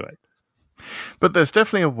you could do it. But there's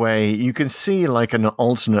definitely a way you can see like an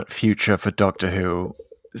alternate future for Doctor Who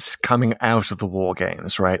coming out of the War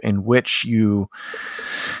Games, right? In which we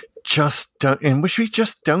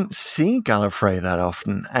just don't see Gallifrey that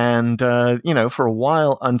often. And, for a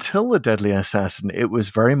while until the Deadly Assassin, it was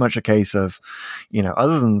very much a case of,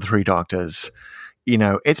 other than the Three Doctors,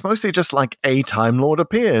 it's mostly just like a Time Lord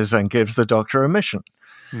appears and gives the Doctor a mission.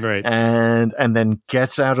 Right. And then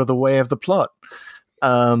gets out of the way of the plot.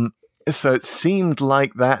 So it seemed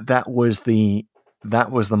like that was the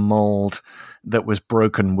mold that was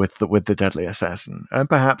broken with the Deadly Assassin, and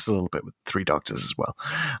perhaps a little bit with Three Doctors as well.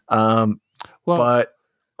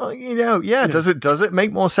 Does it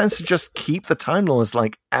make more sense to just keep the Time Lords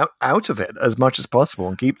like out of it as much as possible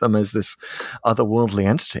and keep them as this otherworldly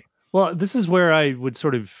entity? Well, this is where I would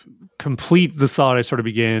sort of complete the thought I sort of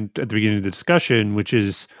began at the beginning of the discussion, which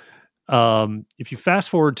is if you fast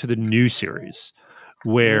forward to the new series,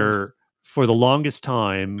 where for the longest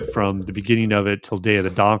time, from the beginning of it till Day of the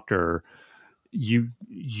Doctor,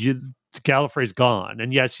 Gallifrey's gone.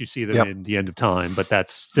 And yes, you see them in The End of Time, but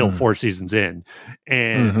that's still 4 seasons in.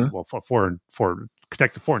 And four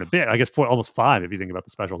connected 4 and a bit, I guess almost 5 if you think about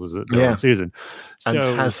the specials as a season. So, and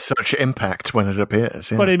it has such impact when it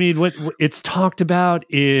appears. Yeah. But I mean, it's talked about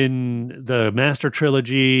in the Master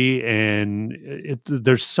Trilogy, and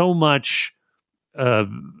there's so much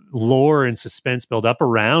lore and suspense built up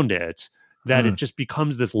around it that it just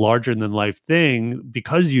becomes this larger than life thing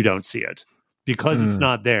because you don't see it, because it's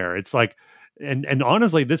not there. It's like, and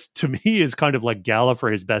honestly, this to me is kind of like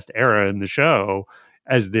Gallifrey's best era in the show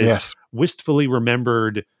as this wistfully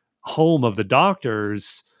remembered home of the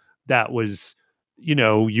Doctors. That was, you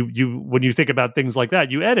when you think about things like that,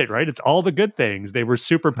 you edit, right? It's all the good things. They were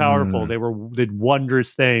super powerful. They did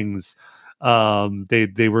wondrous things. They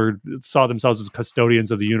saw themselves as custodians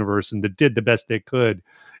of the universe and did the best they could.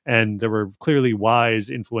 And there were clearly wise,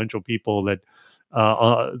 influential people that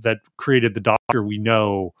created the Doctor we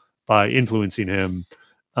know by influencing him.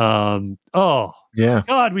 God,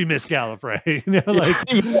 we miss Gallifrey.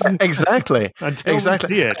 Exactly. Until we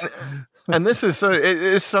see it. And this is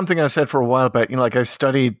it's something I've said for a while about, I've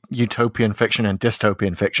studied utopian fiction and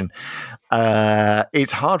dystopian fiction.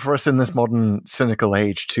 It's hard for us in this modern cynical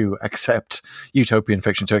age to accept utopian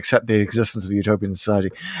fiction, to accept the existence of a utopian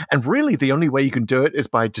society. And really the only way you can do it is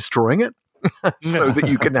by destroying it. So that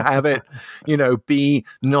you can have it, be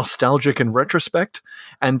nostalgic in retrospect.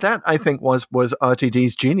 And that, I think, was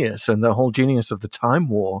RTD's genius and the whole genius of the Time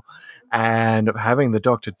War and of having the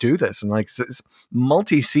Doctor do this. And like this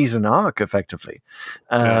multi-season arc, effectively.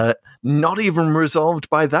 Not even resolved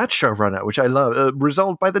by that showrunner, which I love,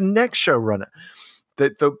 resolved by the next showrunner.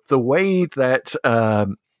 The way that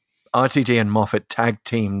RTD and Moffat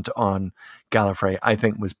tag-teamed on Gallifrey, I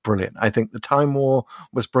think, was brilliant. I think the Time War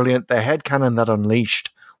was brilliant. The headcanon that unleashed,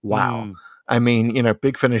 wow. I mean,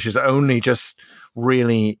 Big Finish is only just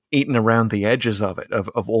really eaten around the edges of it,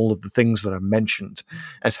 of all of the things that are mentioned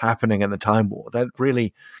as happening in the Time War. That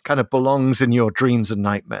really kind of belongs in your dreams and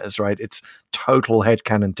nightmares, right? It's total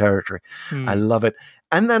headcanon territory. I love it.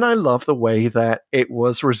 And then I love the way that it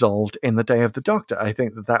was resolved in the Day of the Doctor. I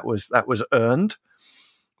think that was earned.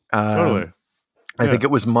 Totally. I think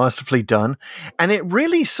it was masterfully done, and it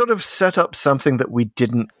really sort of set up something that we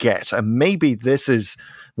didn't get. And maybe this is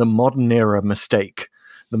the modern era mistake,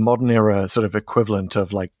 the modern era sort of equivalent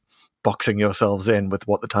of like boxing yourselves in with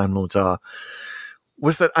what the Time Lords are,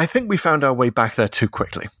 was that I think we found our way back there too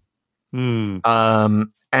quickly.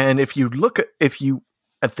 And if you look at,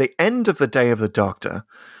 at the end of the Day of the Doctor,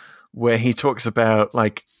 where he talks about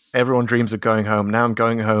like, everyone dreams of going home, now I'm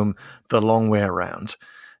going home the long way around.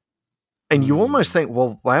 And you almost think,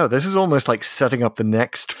 well, wow, this is almost like setting up the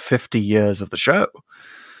next 50 years of the show,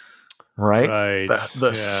 right?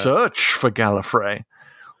 The search for Gallifrey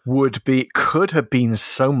could have been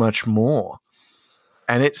so much more.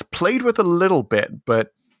 And it's played with a little bit,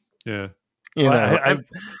 but you know,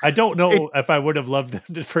 I don't know if I would have loved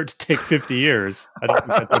them for it to take 50 years. I don't think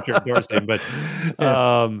that's what you're endorsing, but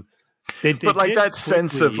but like that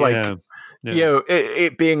sense of like, you know,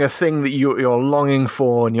 it being a thing that you're longing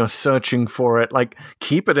for and you're searching for it, like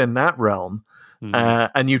keep it in that realm.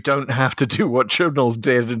 And you don't have to do what Chibnall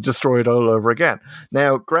did and destroy it all over again.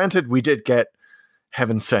 Now, granted, we did get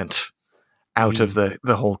Heaven Sent out of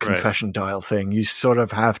the whole confession dial thing. You sort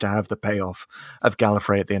of have to have the payoff of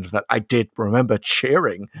Gallifrey at the end of that. I did remember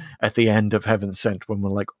cheering at the end of Heaven Sent when we're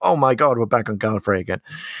like, oh my God, we're back on Gallifrey again.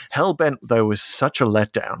 Hellbent, though, was such a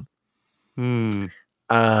letdown.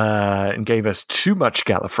 And gave us too much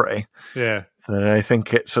Gallifrey. That I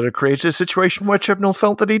think it sort of created a situation where Chibnall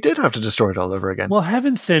felt that he did have to destroy it all over again. Well,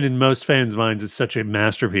 Heaven Sent in most fans' minds is such a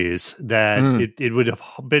masterpiece that it would have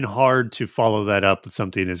been hard to follow that up with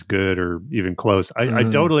something as good or even close. I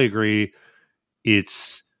totally agree.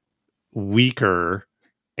 It's weaker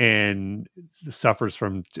and suffers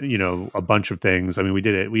from, you know, a bunch of things. I mean, we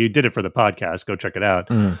did it for the podcast. Go check it out.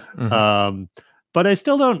 But I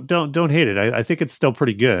still don't hate it. I think it's still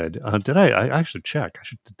pretty good. Did I should check.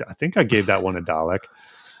 I think I gave that one a Dalek.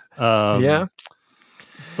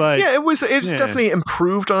 But it was definitely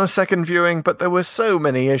improved on a second viewing, but there were so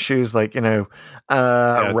many issues, like, you know,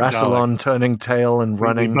 Rassilon turning tail and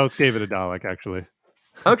running. We both gave it a Dalek, actually.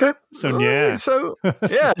 Okay. So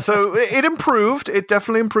it improved. It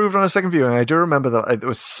definitely improved on a second viewing. I do remember that there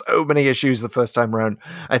was so many issues the first time around.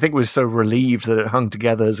 I think it was so relieved that it hung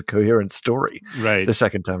together as a coherent story the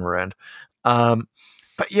second time around.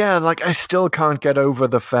 But yeah, like I still can't get over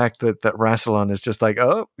the fact that Rassilon is just like,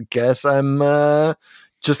 oh, guess I'm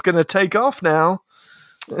just going to take off now.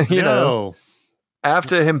 You know.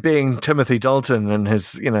 After him being Timothy Dalton and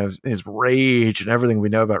his rage and everything we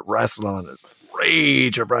know about Rassilon, his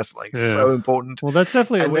rage of wrestling is so important. Well, that's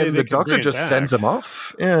definitely a way then the Doctor just sends him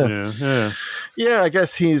off. Yeah, I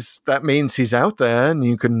guess that means he's out there, and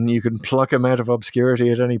you can pluck him out of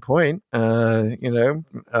obscurity at any point. You know,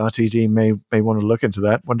 RTD may want to look into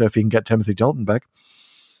that. Wonder if he can get Timothy Dalton back.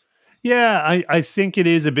 Yeah, I think it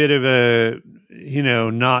is a bit of a, you know,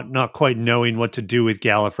 not quite knowing what to do with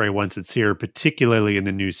Gallifrey once it's here, particularly in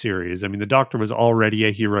the new series. I mean, the Doctor was already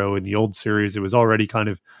a hero in the old series. It was already kind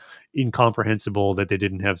of incomprehensible that they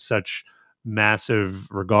didn't have such massive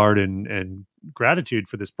regard and gratitude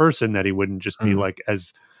for this person, that he wouldn't just be like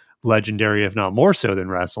as legendary, if not more so, than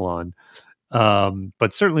Rassilon.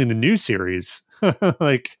 But certainly in the new series,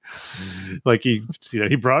 like he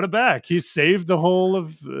brought it back. He saved the whole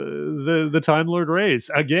of the Time Lord race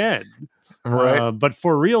again, right? But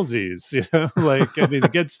for realsies, you know, like I mean,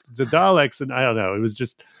 against the Daleks, and I don't know. It was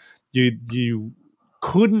just you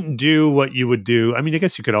couldn't do what you would do. I mean, I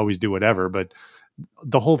guess you could always do whatever, but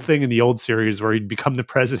the whole thing in the old series where he'd become the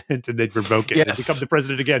president and they'd revoke it, he'd become the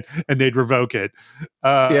president again and they'd revoke it.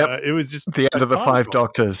 It was just the end of the Five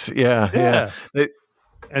Doctors. Yeah.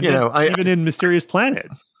 And you know, even in Mysterious Planet.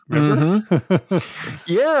 Remember?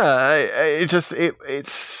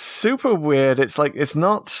 It's super weird. It's like, it's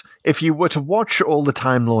not, if you were to watch all the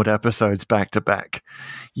Time Lord episodes back to back,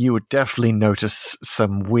 you would definitely notice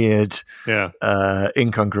some weird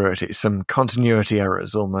incongruity, some continuity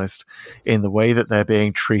errors almost in the way that they're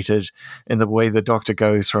being treated, in the way the Doctor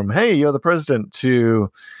goes from, hey, you're the president,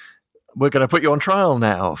 to we're going to put you on trial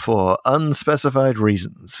now for unspecified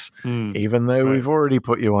reasons, even though we've already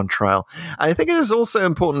put you on trial. I think it is also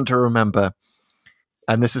important to remember,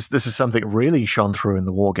 and this is something that really shone through in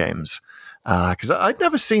the War Games, because I'd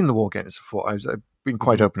never seen the War Games before. I've been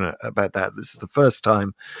quite open about that. This is the first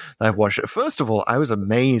time that I've watched it. First of all, I was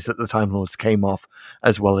amazed that the Time Lords came off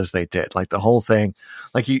as well as they did. Like the whole thing,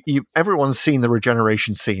 like everyone's seen the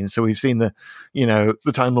regeneration scene, so we've seen the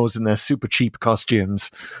Time Lords in their super cheap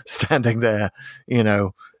costumes standing there,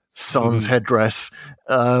 sans headdress.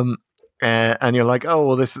 And you're like, oh,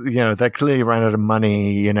 well, this, they clearly ran out of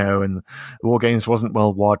money, and the War Games wasn't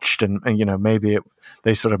well watched, and maybe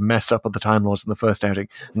they sort of messed up with the Time Lords in the first outing.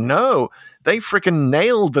 No, they freaking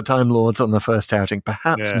nailed the Time Lords on the first outing,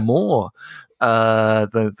 perhaps more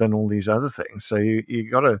than all these other things. So you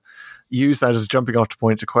got to use that as a jumping off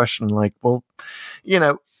point to question, like, well,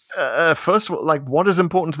 first of all, like, what is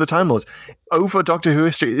important to the Time Lords? Over Doctor Who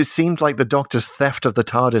history, it seemed like the Doctor's theft of the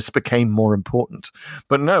TARDIS became more important.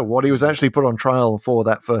 But no, what he was actually put on trial for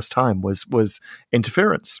that first time was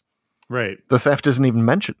interference. Right. The theft isn't even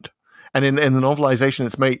mentioned. And in the novelization,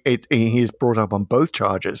 he is brought up on both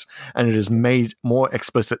charges, and it is made more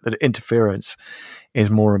explicit that interference is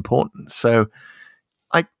more important. So,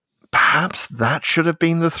 perhaps that should have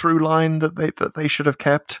been the through line that they should have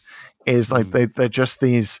kept. Is like they're just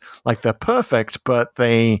these, like, they're perfect, but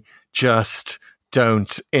they just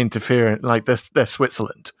don't interfere. Like they're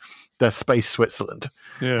Switzerland, they're space Switzerland,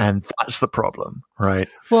 and that's the problem, right?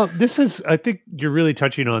 Well, I think you're really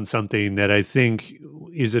touching on something that I think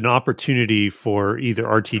is an opportunity for either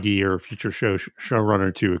RTD or future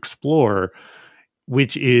showrunner to explore,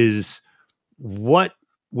 which is what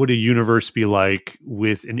would a universe be like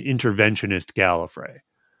with an interventionist Gallifrey?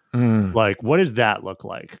 Like, what does that look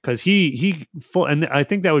like? Because and I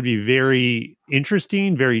think that would be very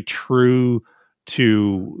interesting, very true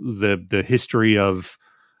to the history of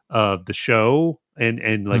the show,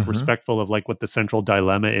 and like respectful of like what the central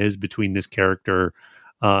dilemma is between this character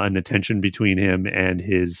and the tension between him and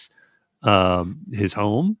his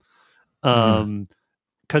home.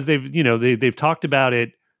 Because they've talked about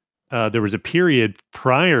it. There was a period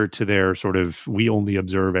prior to their sort of We Only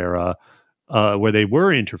Observe era where they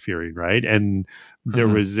were interfering, right? And there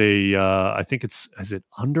was I think is it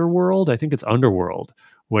Underworld? I think it's Underworld,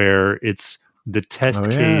 where it's the test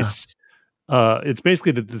case. It's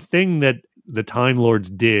basically the thing that the Time Lords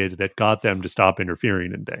did that got them to stop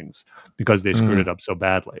interfering in things because they screwed it up so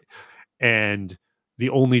badly. And the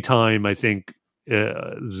only time I think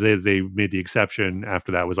they made the exception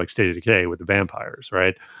after that was like State of Decay with the vampires,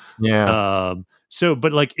 right? Yeah. So,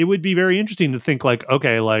 but like, it would be very interesting to think like,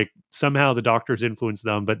 okay, like somehow the Doctors influenced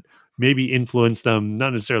them, but maybe influenced them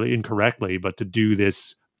not necessarily incorrectly, but to do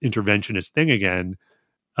this interventionist thing again,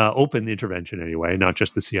 open intervention anyway, not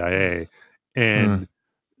just the CIA. And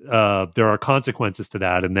there are consequences to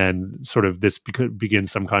that. And then sort of this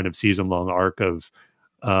begins some kind of season-long arc of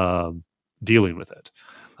dealing with it.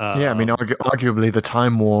 I mean, arguably the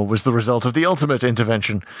Time War was the result of the ultimate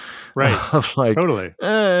intervention. Right. Of like, totally.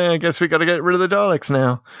 I guess we got to get rid of the Daleks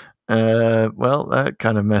now. Well, that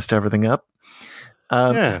kind of messed everything up.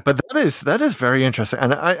 But that is very interesting.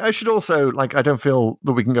 And I should also, like, I don't feel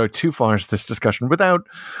that we can go too far into this discussion without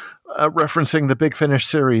referencing the Big Finish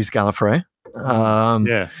series, Gallifrey.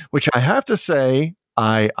 Which I have to say,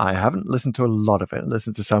 I haven't listened to a lot of it. I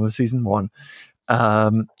listened to some of season 1.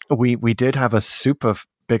 We did have a super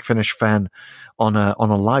Big Finish fan on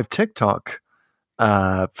a live TikTok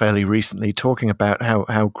fairly recently, talking about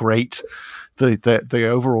how great the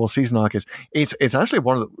overall season arc is. It's actually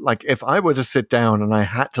one of the, like, if I were to sit down and I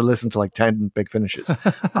had to listen to like 10 Big Finishes,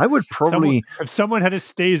 I would probably if someone had a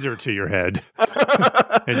staser to your head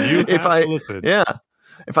and you to listen.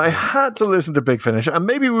 If I had to listen to Big Finish, and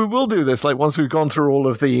maybe we will do this, like once we've gone through all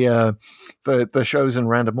of the shows in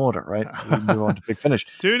random order, right? We'll move on to Big Finish.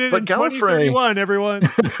 Tune in 2031, everyone.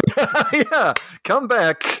 Come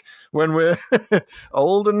back when we're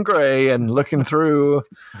old and grey and looking through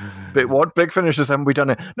what Big Finishes haven't we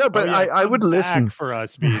done? No, but I would listen for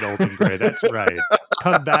us being old and grey. That's right.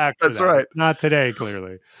 Come back. That's right. Not today,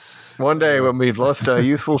 clearly. One day when we've lost our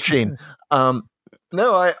youthful sheen.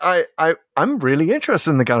 No, I'm really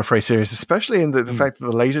interested in the Gallifrey series, especially in the fact that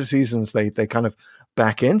the later seasons they kind of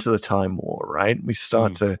back into the Time War, right? We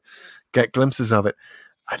start to get glimpses of it.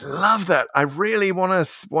 I love that. I really want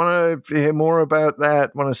to hear more about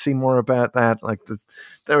that. Want to see more about that. Like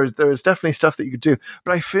there is definitely stuff that you could do,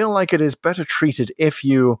 but I feel like it is better treated if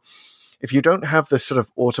you don't have this sort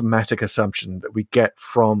of automatic assumption that we get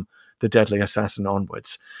from the Deadly Assassin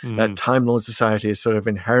onwards, that Time Lord society is sort of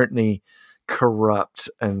inherently corrupt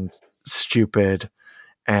and stupid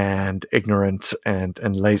and ignorant and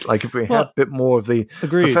lazy. Like if we had a bit more of the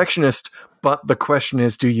perfectionist, but the question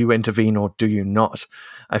is, do you intervene or do you not?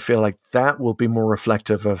 I feel like that will be more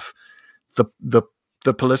reflective of the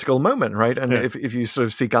political moment, right? And if you sort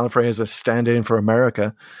of see Gallifrey as a stand-in for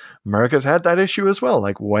America, America's had that issue as well.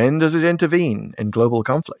 Like, when does it intervene in global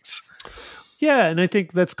conflicts? Yeah, and I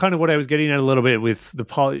think that's kind of what I was getting at a little bit with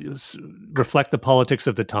reflect the politics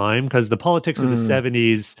of the time, because the politics of the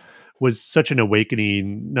 70s was such an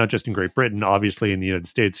awakening, not just in Great Britain, obviously in the United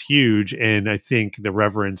States, huge. And I think the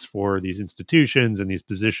reverence for these institutions and these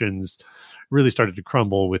positions really started to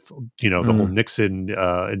crumble with, the whole Nixon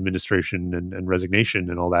administration and resignation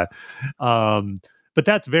and all that. But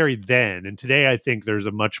that's very then. And today, I think there's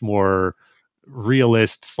a much more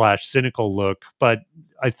realist / cynical look. But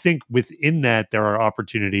I think within that, there are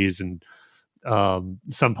opportunities and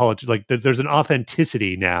some politics, like there's an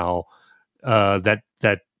authenticity now that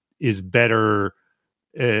is better.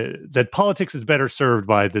 That politics is better served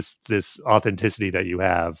by this authenticity that you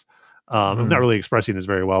have. I'm not really expressing this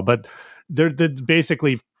very well, but they're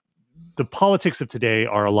basically the politics of today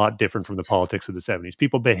are a lot different from the politics of the 70s.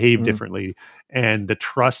 People behave differently, and the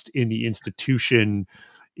trust in the institution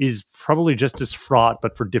is probably just as fraught,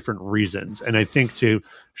 but for different reasons. And I think to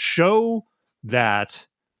show that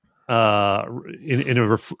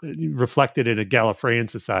reflected in a Gallifreyan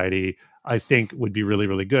society, I think would be really,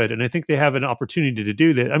 really good. And I think they have an opportunity to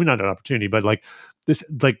do that. I mean, not an opportunity, but like this,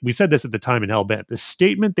 like we said this at the time in Hellbent, the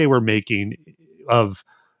statement they were making of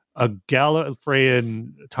a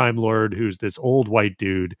Gallifreyan Time Lord who's this old white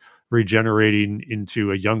dude regenerating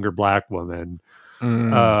into a younger black woman.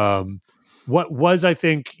 What was, I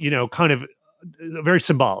think, kind of very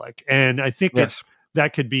symbolic. And I think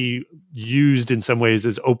that could be used in some ways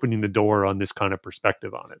as opening the door on this kind of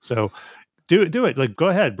perspective on it. So do it. Like, go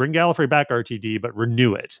ahead, bring Gallifrey back, RTD, but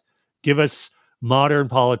renew it. Give us modern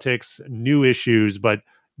politics, new issues, but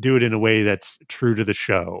do it in a way that's true to the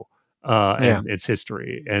show and its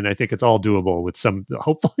history. And I think it's all doable with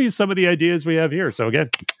hopefully some of the ideas we have here. So again,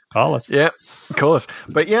 call us. Yeah, call us.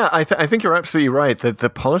 But yeah, I think you're absolutely right that the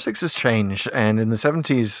politics has changed. And in the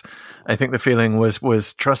 70s, I think the feeling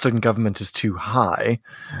was trust in government is too high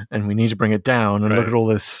and we need to bring it down and look at all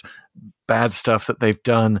this bad stuff that they've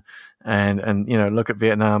done. And look at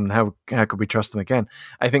Vietnam and how could we trust them again?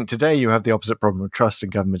 I think today you have the opposite problem of trust in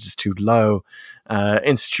government is too low.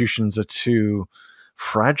 Institutions are too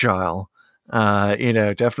fragile.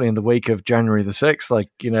 Definitely in the wake of January the 6th,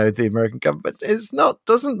 the American government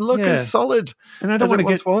doesn't look as solid and I don't as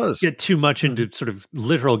want to get too much into sort of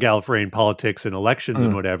literal Gallifreyan politics and elections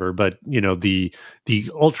and whatever, but the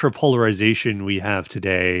ultra polarization we have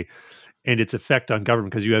today and its effect on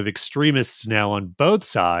government, because you have extremists now on both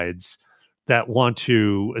sides that want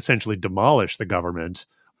to essentially demolish the government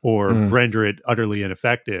or render it utterly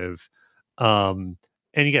ineffective. And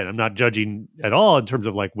again, I'm not judging at all in terms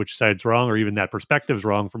of like which side's wrong or even that perspective's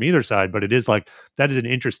wrong from either side, but it is like that is an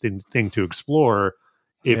interesting thing to explore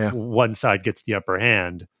if one side gets the upper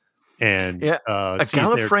hand and sees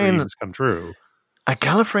their dreams come true.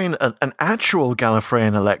 An actual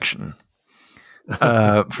Gallifreyan election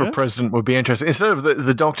for president would be interesting. Instead of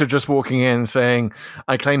the Doctor just walking in saying,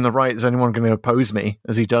 I claim the right, is anyone going to oppose me,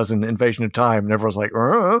 as he does in Invasion of Time, and everyone's like,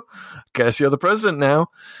 guess you're the president now.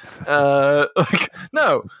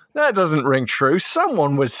 No, that doesn't ring true.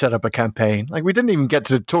 Someone would set up a campaign. Like, we didn't even get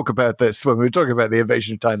to talk about this when we were talking about the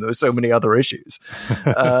Invasion of Time. There were so many other issues.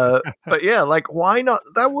 But yeah, why not?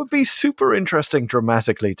 That would be super interesting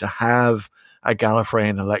dramatically to have a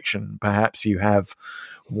Gallifreyan election. Perhaps you have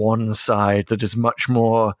one side that is much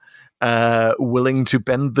more willing to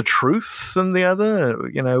bend the truth than the other,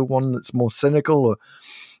 one that's more cynical, or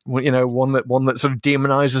one that sort of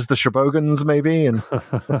demonizes the Shobogans maybe, and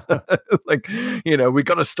we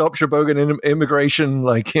got to stop Shobogan immigration,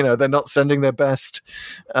 they're not sending their best.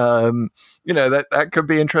 That could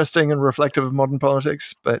be interesting and reflective of modern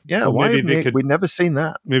politics, but we'd never seen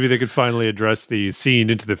that. Maybe they could finally address the seeing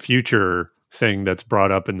into the future thing that's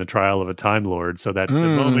brought up in the Trial of a Time Lord, so that the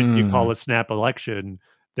moment you call a snap election,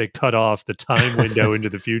 they cut off the time window into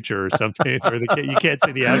the future or something, or you can't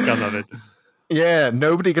see the outcome of it. Yeah,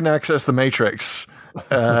 nobody can access the Matrix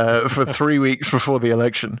for 3 weeks before the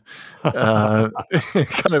election. It's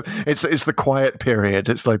the quiet period.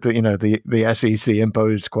 It's like the SEC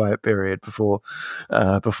imposed quiet period before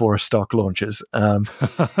a stock launches. It'd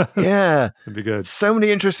be good. So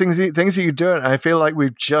many interesting things you could do. I feel like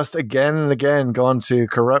we've just again and again gone to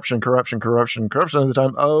corruption all the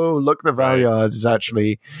time. Oh, look, the Valyards is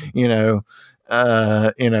actually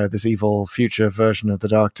this evil future version of the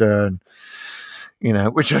Doctor, and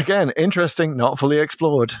which again, interesting, not fully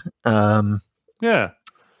explored. Not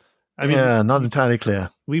entirely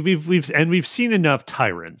clear. We've seen enough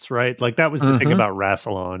tyrants, right? Like that was the thing about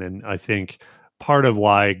Rassilon, and I think part of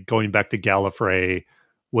why going back to Gallifrey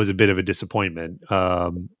was a bit of a disappointment.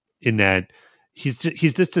 In that he's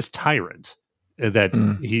this tyrant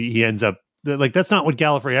that he ends up. That's not what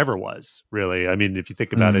Gallifrey ever was, really. I mean, if you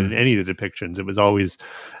think about it in any of the depictions, it was always,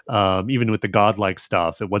 even with the godlike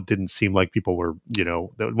stuff, it didn't seem like people were,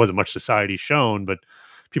 there wasn't much society shown, but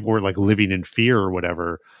people were like living in fear or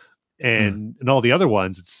whatever. And in all the other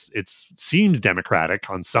ones, it seems democratic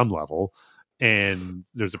on some level. And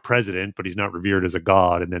there's a president, but he's not revered as a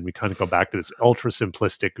god. And then we kind of go back to this ultra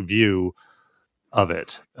simplistic view of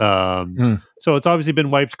it. So it's obviously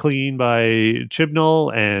been wiped clean by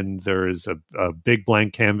Chibnall, and there is a big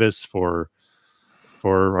blank canvas for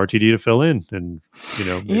RTD to fill in. And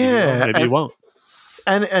maybe he won't.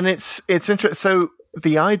 And it's interesting. So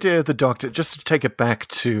the idea of the Doctor, just to take it back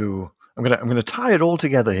to, I'm gonna tie it all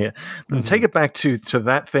together here. I'm gonna take it back to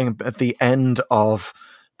that thing at the end of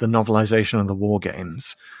the novelization of the War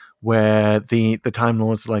Games, where the Time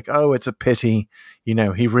Lord's like, oh, it's a pity,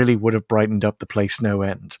 he really would have brightened up the place no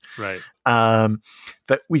end. Right.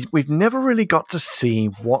 That we've never really got to see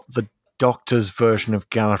what the Doctor's version of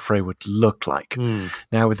Gallifrey would look like.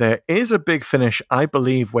 Now, there is a big finish, I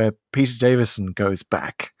believe, where Peter Davison goes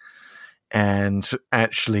back and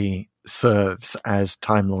actually serves as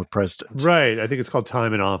Time Lord President. Right. I think it's called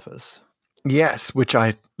Time in Office. Yes, which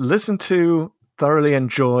I listened to, thoroughly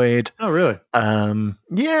enjoyed. Oh, really?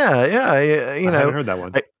 Yeah. I haven't heard that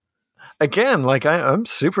one. I'm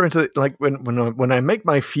super into it. Like when I make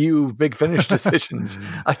my few Big Finish decisions,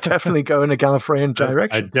 I definitely go in a Gallifreyan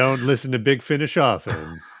direction. I don't listen to Big Finish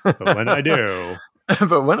often, but when I do. It's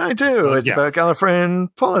about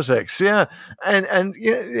Gallifreyan politics, and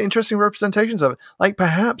interesting representations of it. Like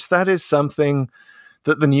perhaps that is something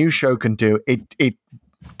that the new show can do. It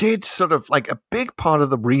did sort of like a big part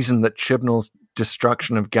of the reason that Chibnall's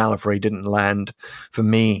destruction of Gallifrey didn't land for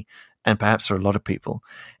me, and perhaps for a lot of people,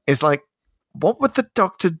 is like, what would the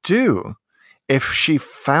Doctor do if she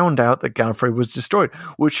found out that Gallifrey was destroyed?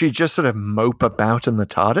 Would she just sort of mope about in the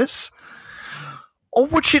TARDIS? Or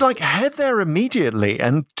would she like head there immediately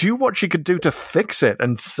and do what she could do to fix it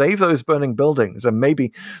and save those burning buildings? And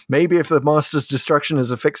maybe if the Master's destruction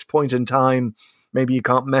is a fixed point in time, maybe you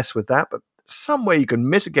can't mess with that, but some way you can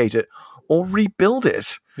mitigate it or rebuild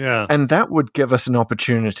it. Yeah. And that would give us an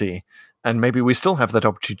opportunity. And maybe we still have that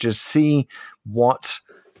opportunity to see what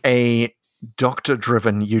a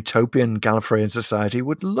Doctor-driven utopian Gallifreyan society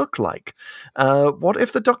would look like. What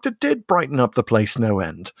if the Doctor did brighten up the place no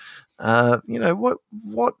end? If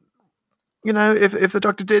the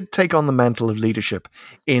Doctor did take on the mantle of leadership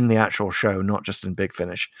in the actual show, not just in Big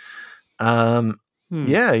Finish.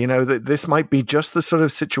 This might be just the sort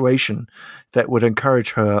of situation that would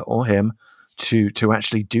encourage her or him to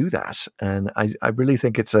actually do that. And I really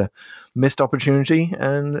think it's a missed opportunity,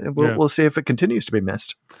 and we'll see if it continues to be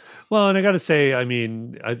missed. Well, and I got to say, I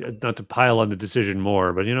mean, not to pile on the decision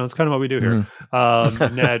more, but it's kind of what we do here.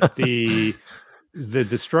 That the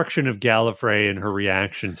destruction of Gallifrey and her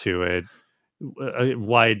reaction to it,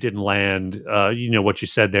 why it didn't land, what you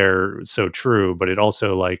said there, so true. But it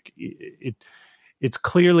also it's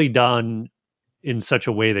clearly done in such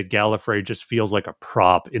a way that Gallifrey just feels like a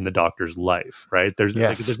prop in the Doctor's life, right?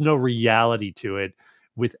 There's no reality to it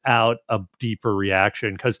without a deeper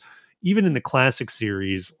reaction, because even in the classic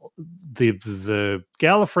series, the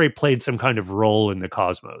Gallifrey played some kind of role in the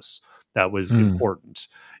cosmos that was important.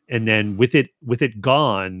 And then with it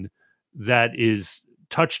gone, that is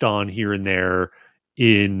touched on here and there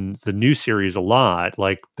in the new series a lot.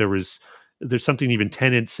 Like there's something even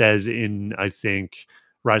Tennant says in, I think,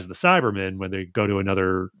 Rise of the Cybermen, when they go to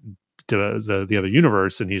the other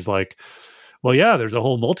universe, and he's like, well, yeah, there's a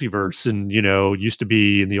whole multiverse, and used to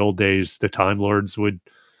be in the old days the Time Lords would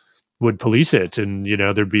police it, and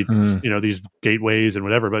there'd be these gateways and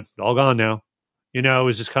whatever, but all gone now. It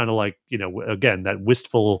was just kind of like, again, that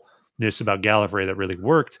wistfulness about Gallifrey that really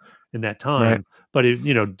worked in that time. Right. But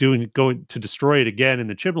going to destroy it again in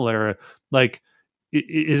the Chibnall era, like,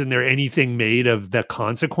 isn't there anything made of the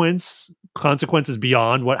consequences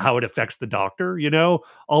beyond how it affects the Doctor?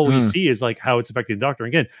 All we see is like how it's affecting the Doctor.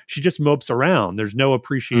 Again, she just mopes around. There's no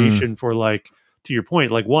appreciation for, like, to your point,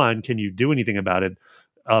 like, one, can you do anything about it?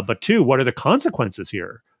 But two, what are the consequences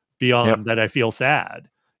here beyond that? I feel sad,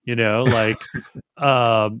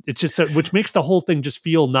 it's just, which makes the whole thing just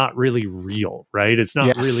feel not really real, right? It's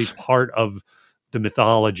not really part of the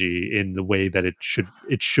mythology in the way that it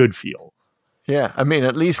should feel. Yeah, I mean,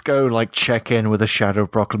 at least go like check in with a shadow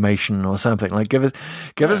proclamation or something. Like give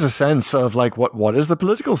us a sense of like what is the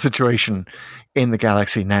political situation in the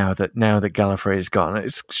galaxy now that Gallifrey is gone.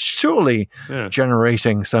 It's surely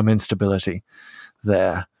generating some instability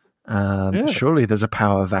there. Surely there's a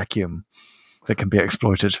power vacuum that can be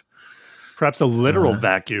exploited. Perhaps a literal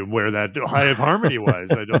vacuum where that Hive of Harmony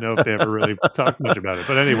was. I don't know if they ever really talked much about it.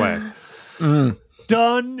 But anyway,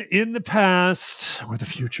 done in the past or the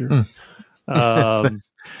future.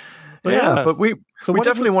 But we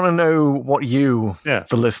definitely want to know what you, the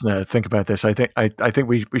listener, think about this. I think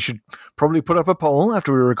we should probably put up a poll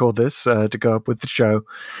after we record this to go up with the show,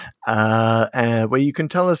 where you can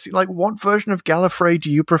tell us like what version of Gallifrey do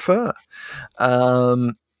you prefer.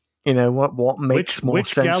 What makes more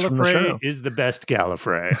sense Gallifrey from the show? Is the best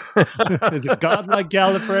Gallifrey? Is it godlike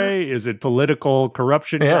Gallifrey? Is it political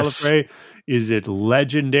corruption Gallifrey? Is it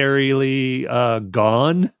legendarily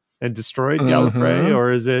gone and destroyed Gallifrey?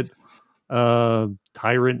 Or is it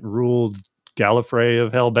tyrant-ruled Gallifrey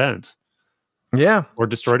of Hellbent? Yeah. Or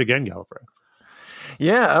destroyed again Gallifrey?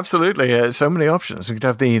 Yeah, absolutely. So many options. We could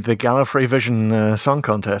have the Gallifrey Vision song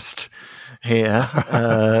contest here.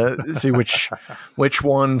 See which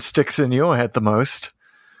one sticks in your head the most.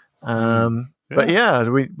 But yeah,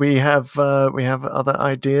 we have other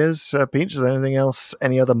ideas. Pete, is there anything else?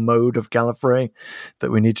 Any other mode of Gallifrey that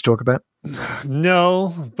we need to talk about?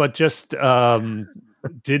 No, but just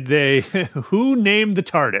did they? Who named the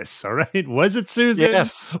TARDIS? All right, was it Susan?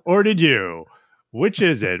 Yes, or did you? Which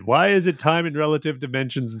is it? Why is it time in relative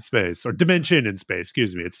dimensions in space? Or dimension in space,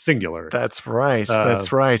 excuse me. It's singular. That's right.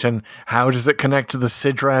 That's right. And how does it connect to the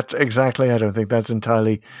Sidrat exactly? I don't think that's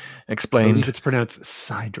entirely explained. I believe it's pronounced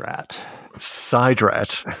Sidrat.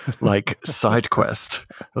 Sidrat, like SideQuest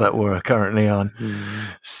that we're currently on.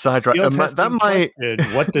 Sidrat. That might.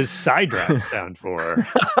 What does Sidrat stand for?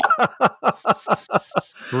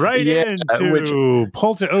 Into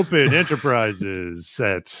Pull to Open Enterprises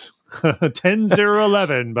set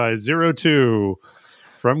 10011 by 02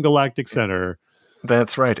 from Galactic Center.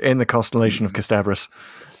 That's right, in the constellation of Castabris.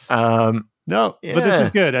 But this is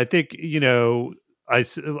good. I think,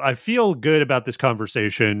 I feel good about this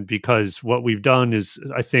conversation because what we've done is,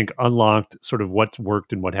 I think, unlocked sort of what's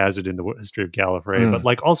worked and what hasn't in the history of Gallifrey, but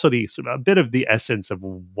like also a bit of the essence of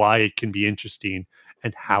why it can be interesting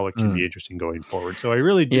and how it can be interesting going forward. So I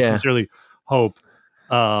really sincerely hope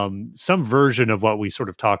some version of what we sort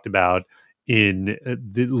of talked about in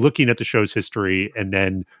looking at the show's history and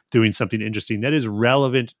then doing something interesting that is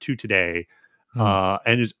relevant to today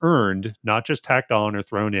and is earned, not just tacked on or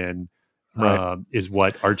thrown in, is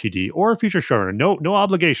what RTD or a future showrunner. No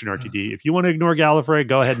obligation, RTD. If you want to ignore Gallifrey,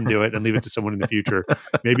 go ahead and do it and leave it to someone in the future.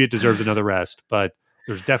 Maybe it deserves another rest, but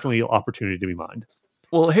there's definitely opportunity to be mined.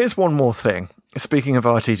 Well, here's one more thing. Speaking of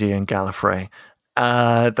RTD and Gallifrey,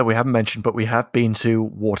 that we haven't mentioned, but we have been to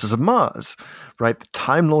Waters of Mars, right? The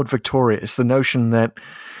Time Lord Victorious, the notion that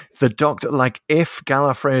the Doctor, like if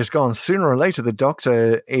Gallifrey is gone, sooner or later the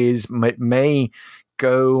Doctor may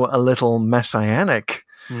go a little messianic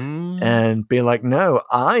and be like, no,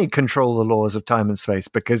 I control the laws of time and space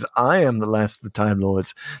because I am the last of the Time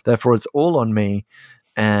Lords. Therefore, it's all on me.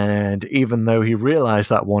 And even though he realized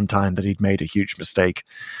that one time that he'd made a huge mistake,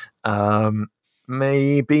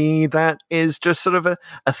 maybe that is just sort of a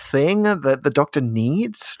thing that the Doctor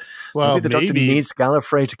needs. Well, maybe the Doctor needs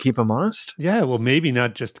Gallifrey to keep him honest. Yeah, well, maybe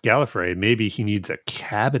not just Gallifrey. Maybe he needs a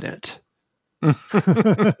cabinet.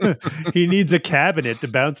 He needs a cabinet to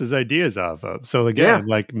bounce his ideas off of. So again,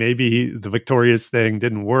 like maybe the Victorious thing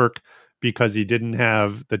didn't work because he didn't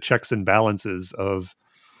have the checks and balances of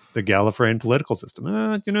the Gallifreyan political system.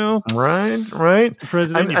 Right. Mr.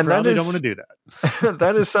 President, you probably don't want to do that.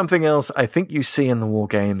 That is something else I think you see in the War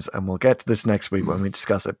Games, and we'll get to this next week when we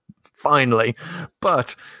discuss it, finally.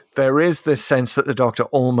 But there is this sense that the Doctor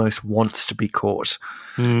almost wants to be caught.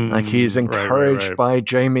 Like he's encouraged by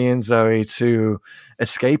Jamie and Zoe to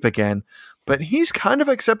escape again, but he's kind of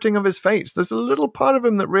accepting of his fate. There's a little part of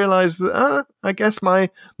him that realizes that, I guess my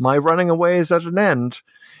running away is at an end.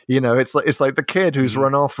 It's like the kid who's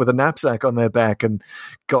run off with a knapsack on their back and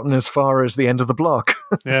gotten as far as the end of the block.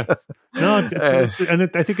 Yeah. No, I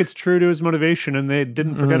think it's true to his motivation, and they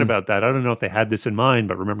didn't forget about that. I don't know if they had this in mind,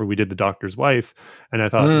 but remember we did The Doctor's Wife, and I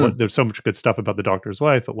thought there's so much good stuff about The Doctor's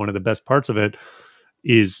Wife, but one of the best parts of it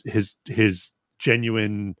is his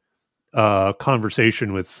genuine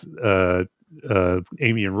conversation with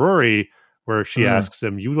Amy and Rory, where she asks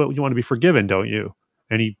him, you want to be forgiven, don't you?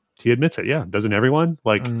 And he admits it. Yeah. Doesn't everyone?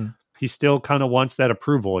 Like he still kind of wants that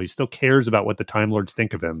approval. He still cares about what the Time Lords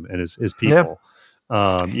think of him and his people,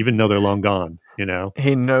 even though they're long gone,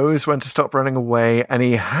 He knows when to stop running away, and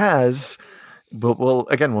he has, we'll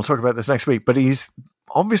talk about this next week, but he's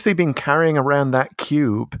obviously been carrying around that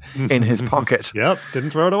cube in his pocket. Yep. Didn't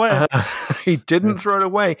throw it away. He didn't throw it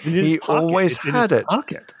away. He always had it.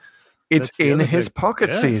 Pocket. It's in his pocket,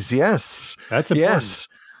 yes. Yes. That's important. Yes.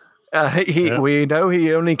 We know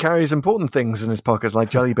he only carries important things in his pocket, like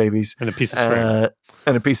jelly babies and a piece of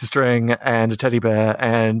string, and a teddy bear,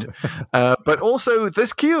 and but also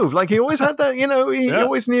this cube. Like he always had that, he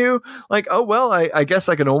always knew, like, oh well, I guess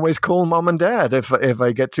I can always call mom and dad if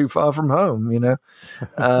I get too far from home. You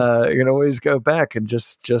can always go back and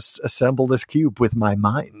just assemble this cube with my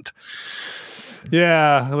mind.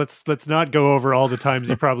 Yeah, let's not go over all the times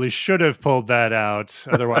you probably should have pulled that out.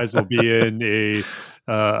 Otherwise, we'll be in a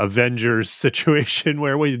Avengers situation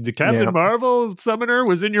where the Captain Marvel summoner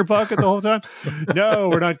was in your pocket the whole time. No,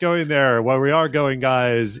 we're not going there. Where we are going,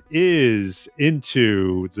 guys, is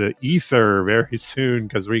into the ether very soon,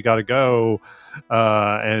 because we got to go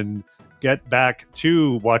and get back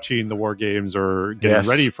to watching the War Games or getting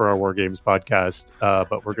ready for our War Games podcast.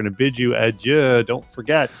 But we're going to bid you adieu. Don't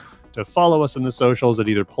forget to follow us on the socials at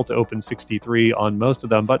either Pull to Open 63 on most of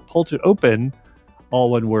them, but Pull to Open,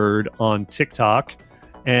 all one word, on TikTok.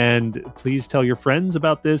 And please tell your friends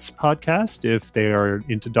about this podcast if they are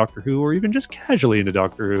into Doctor Who or even just casually into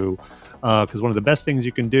Doctor Who. Because one of the best things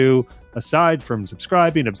you can do, aside from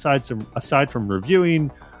subscribing, aside from reviewing,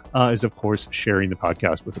 is, of course, sharing the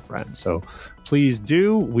podcast with a friend. So please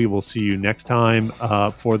do. We will see you next time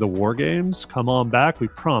for the War Games. Come on back. We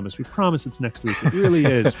promise. We promise it's next week. It really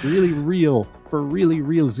is. Really real. For really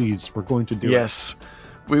realsies, we're going to do it. Yes.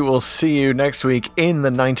 We will see you next week in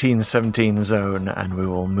the 1917 zone, and we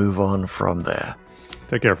will move on from there.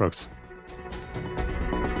 Take care, folks.